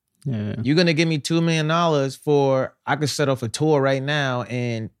 you're gonna give me $2 million for I could set off a tour right now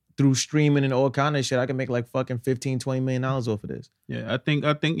and. Through streaming and all kind of shit, I can make like fucking $15-20 million off of this. Yeah, I think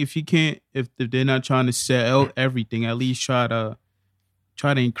if you can't, if they're not trying to sell everything, at least try to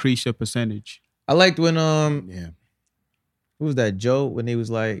increase your percentage. I liked when who was that, Joe? When he was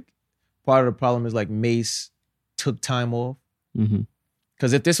like, part of the problem is like Mace took time off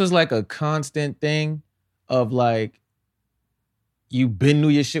Because if this was like a constant thing of like, you been knew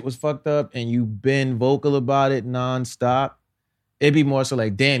your shit was fucked up and you been vocal about it nonstop, it'd be more so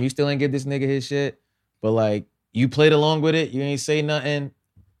like, damn, you still ain't give this nigga his shit. But like, you played along with it, you ain't say nothing.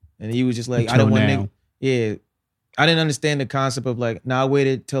 And he was just like, I don't want nigga. Yeah. I didn't understand the concept of like, I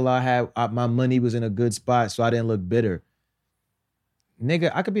waited till I had my money was in a good spot so I didn't look bitter.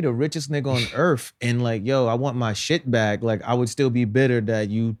 Nigga, I could be the richest nigga on earth and like, yo, I want my shit back. Like, I would still be bitter that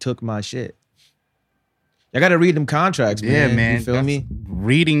you took my shit. I gotta read them contracts, man. Yeah, man. You feel me?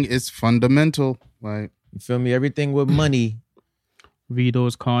 Reading is fundamental. Like, you feel me? Everything with money. Read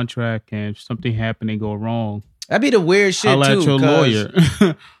those contract, and if something happen and go wrong, That'd be the weird shit I'll too. let your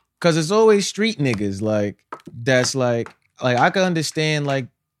lawyer. Cause it's always street niggas like that's like I can understand like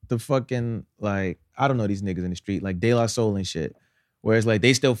the fucking like I don't know these niggas in the street like De La Soul and shit. Whereas like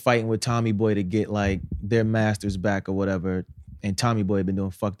they still fighting with Tommy Boy to get like their masters back or whatever, and Tommy Boy been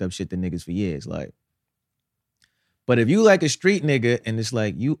doing fucked up shit to niggas for years. Like, but if you like a street nigga and it's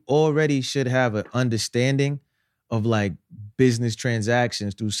like you already should have an understanding of like business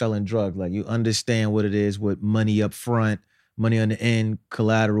transactions through selling drugs. Like you understand what it is with money up front, money on the end,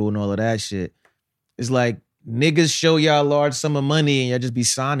 collateral and all of that shit. It's like niggas show y'all a large sum of money and y'all just be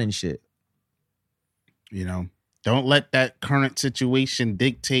signing shit. You know, don't let that current situation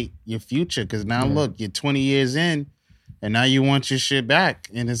dictate your future. Cause now look, you're 20 years in and now you want your shit back.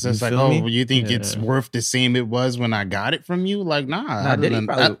 And it's just like, oh, you think it's worth the same it was when I got it from you? Like, nah.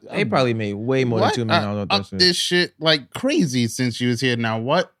 They probably made way more than $2 million. I upped this shit like crazy since you was here. Now,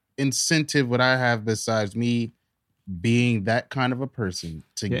 what incentive would I have besides me being that kind of a person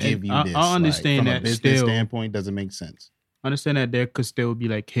to give you this? I understand like, that from a business still, standpoint, doesn't make sense. I understand that there could still be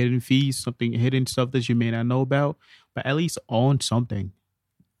like hidden fees, hidden stuff that you may not know about, but at least own something.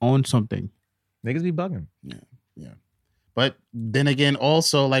 Own something. Niggas be bugging. Yeah. But then again,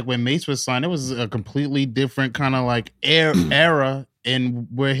 also like when Mace was signed, it was a completely different kind of like era in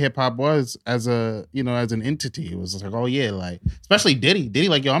where hip hop was as a, you know, as an entity. It was like, oh yeah, like especially Diddy,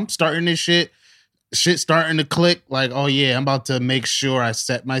 like, yo, I'm starting this shit starting to click. Like, oh yeah, I'm about to make sure I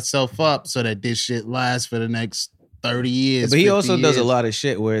set myself up so that this shit lasts for the next 30 years. But he also does a lot of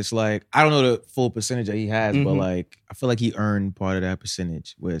shit where it's like, I don't know the full percentage that he has, but like, I feel like he earned part of that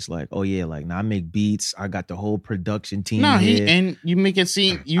percentage where it's like, oh yeah, like now I make beats. I got the whole production team. And you make it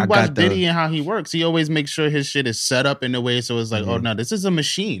seem, you watch Diddy and how he works. He always makes sure his shit is set up in a way so it's like, oh no, this is a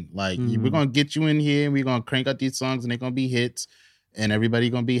machine. Like we're going to get you in here and we're going to crank out these songs and they're going to be hits and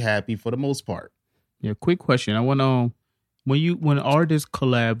everybody going to be happy for the most part. Yeah, quick question. I want to know, when artists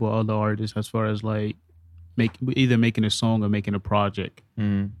collab with other artists as far as like, either making a song or making a project.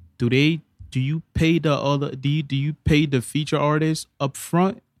 Do you pay the feature artist up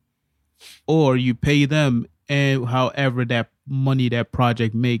front, or you pay them and however that money that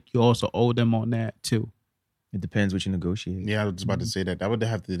project make, you also owe them on that too? It depends what you negotiate. Yeah, I was about to say that would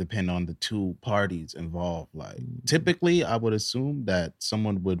have to depend on the two parties involved. Like typically, I would assume that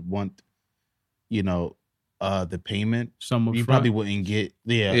someone would want, you know, the payment. You probably wouldn't get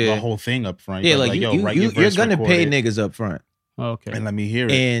the whole thing up front. Yeah, like you're gonna pay niggas up front. Okay. And let me hear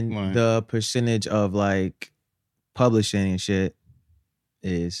it. And the percentage of like publishing and shit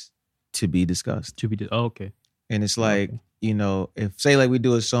is to be discussed. Okay. And it's like, you know, if say like we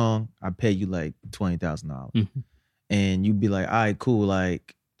do a song, I pay you like $20,000. And you'd be like, all right, cool.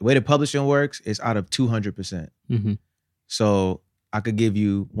 Like the way the publishing works is out of 200%. So I could give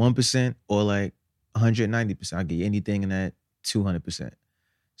you 1% or like 190%. I'll give you anything in that 200%.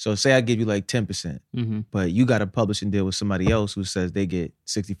 So say I give you like 10%, but you got a publishing deal with somebody else who says they get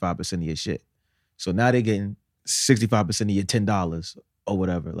 65% of your shit. So now they're getting 65% of your $10 or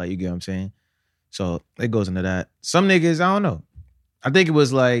whatever. Like, you get what I'm saying? So it goes into that. Some niggas, I don't know. I think it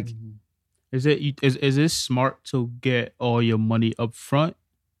was like, is it smart to get all your money up front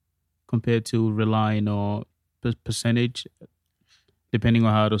compared to relying on percentage depending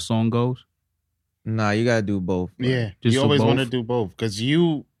on how the song goes? Nah, you gotta do both. Bro. Yeah, you always want to do both because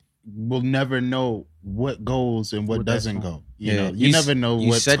you will never know what goes and what doesn't go. You know, you never know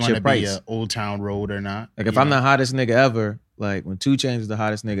what's going to be an Old Town Road or not. Like if I'm the hottest nigga ever, like when 2 Chainz is the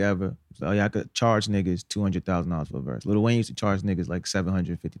hottest nigga ever, so I could charge niggas $200,000 for a verse. Lil Wayne used to charge niggas like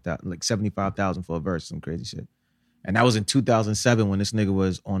 $750,000, like $75,000 for a verse, some crazy shit. And that was in 2007 when this nigga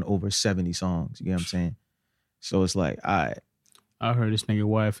was on over 70 songs. You get what I'm saying? So it's like, all right. I heard this nigga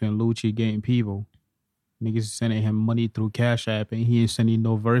wife and Lucci getting people. Niggas sending him money through Cash App and he ain't sending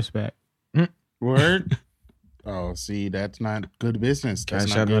no verse back. Word? Oh, see, that's not good business.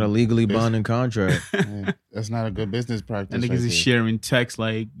 Cash App got a legally binding contract. Yeah, that's not a good business practice. And niggas is sharing text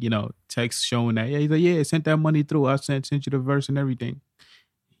like, you know, text showing that. Yeah, he's like, yeah, sent that money through. I sent you the verse and everything.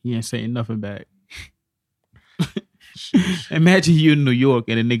 He ain't saying nothing back. Imagine you in New York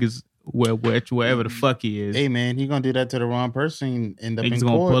and the niggas wherever the fuck he is. Hey man, he gonna do that to the wrong person. End up niggas in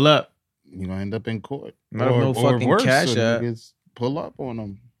gonna court. pull up. He gonna end up in court. Not no fucking worse, cash so app. niggas pull up on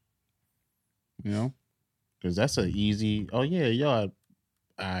him. You know, because that's a easy. Oh yeah, yo,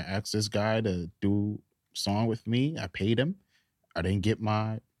 I asked this guy to do a song with me. I paid him. I didn't get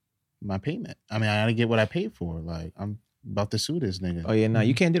my payment. I mean, I didn't get what I paid for. Like, I'm about to sue this nigga. Oh yeah, no,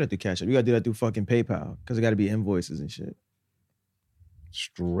 you can't do that through Cash App. You gotta do that through fucking PayPal because it got to be invoices and shit.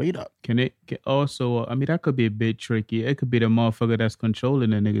 Straight up. Can it also? I mean, that could be a bit tricky. It could be the motherfucker that's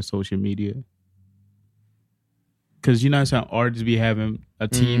controlling the nigga's social media. Cause you know how artists be having a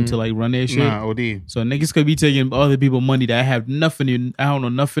team to like run their shit. Nah, OD. So niggas could be taking other people money that I have nothing. I don't know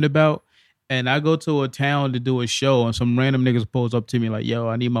nothing about. And I go to a town to do a show, and some random niggas pulls up to me like, "Yo,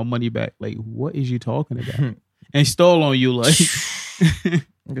 I need my money back." Like, what is you talking about? And stole on you, like.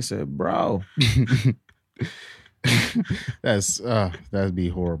 Like I said, bro. That'd be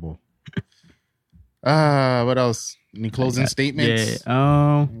horrible. What else? Any closing statements? Yeah.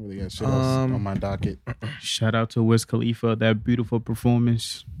 I don't really got shit else on my docket. Shout out to Wiz Khalifa, that beautiful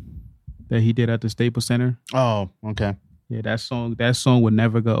performance that he did at the Staples Center. Oh, okay. Yeah, that song would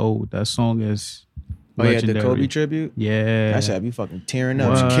never go old. That song is legendary. The Kobe tribute? Yeah. That should have me fucking tearing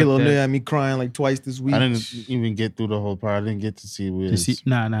up. Shaquille O'Neal had me crying like twice this week. I didn't even get through the whole part. I didn't get to see Wiz.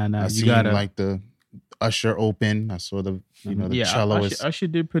 Nah. I seen like the Usher open. I saw the celloist. Usher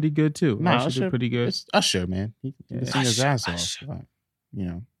did pretty good too. Usher did pretty good. It's Usher, man. He can sing his ass off. But, you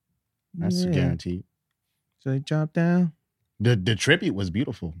know, that's guaranteed. So they dropped down. The tribute was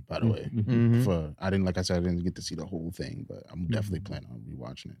beautiful, by the way. Mm-hmm. I didn't get to see the whole thing, but I'm definitely planning on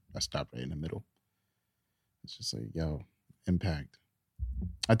rewatching it. I stopped right in the middle. It's just like, yo, impact.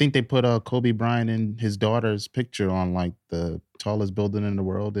 I think they put Kobe Bryant and his daughter's picture on like the tallest building in the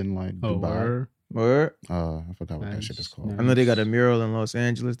world in like Dubai. Word. I forgot what that shit is called. I know they got a mural in Los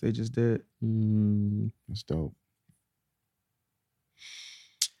Angeles. They just did. That's dope.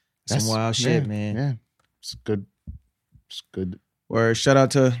 Some wild shit, man. Yeah, it's good. It's good. Word. Shout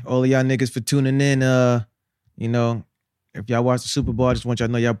out to all of y'all niggas for tuning in. You know, if y'all watch the Super Bowl, I just want y'all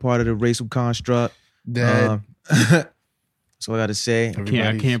to know y'all part of the racial construct. That that's all I gotta say.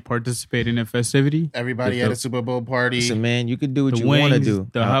 I can't participate in the festivity. Everybody at a Super Bowl party. Listen, man, you can do what you want to do.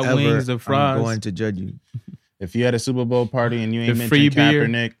 The hot wings, the fries. I'm going to judge you. If you had a Super Bowl party and you ain't The mentioned free beer.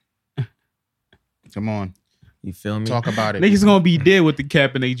 Kaepernick, come on. You feel me? Talk about it. Niggas gonna be dead with the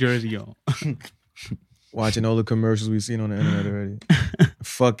Kaepernick jersey on. Watching all the commercials we've seen on the internet already.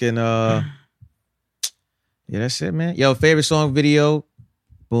 Fucking yeah, that's it, man. Yo, favorite song video.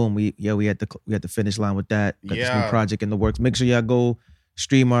 Boom. We at the finish line with that. Got this new project in the works. Make sure y'all go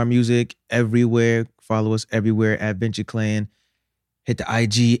stream our music everywhere. Follow us everywhere at Venture Clan. Hit the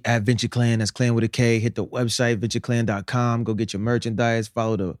IG at Venture Clan. That's Clan with a K. Hit the website, ventureclan.com. Go get your merchandise.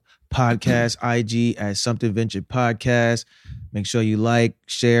 Follow the podcast IG at Something Venture Podcast. Make sure you like,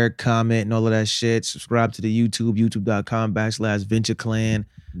 share, comment, and all of that shit. Subscribe to the YouTube, youtube.com/Venture Clan.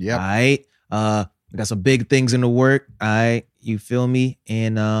 Yeah. All right. We got some big things in the work. All right. You feel me?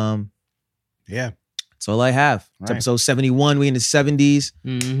 And yeah. That's all I have. It's right. episode 71. We in the 70s.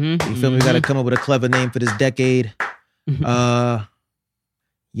 You feel me? We got to come up with a clever name for this decade. Yeah,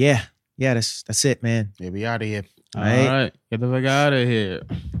 that's it, man. Yeah, we out of here. All right. Get the fuck out of here.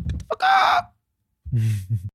 Get the fuck up.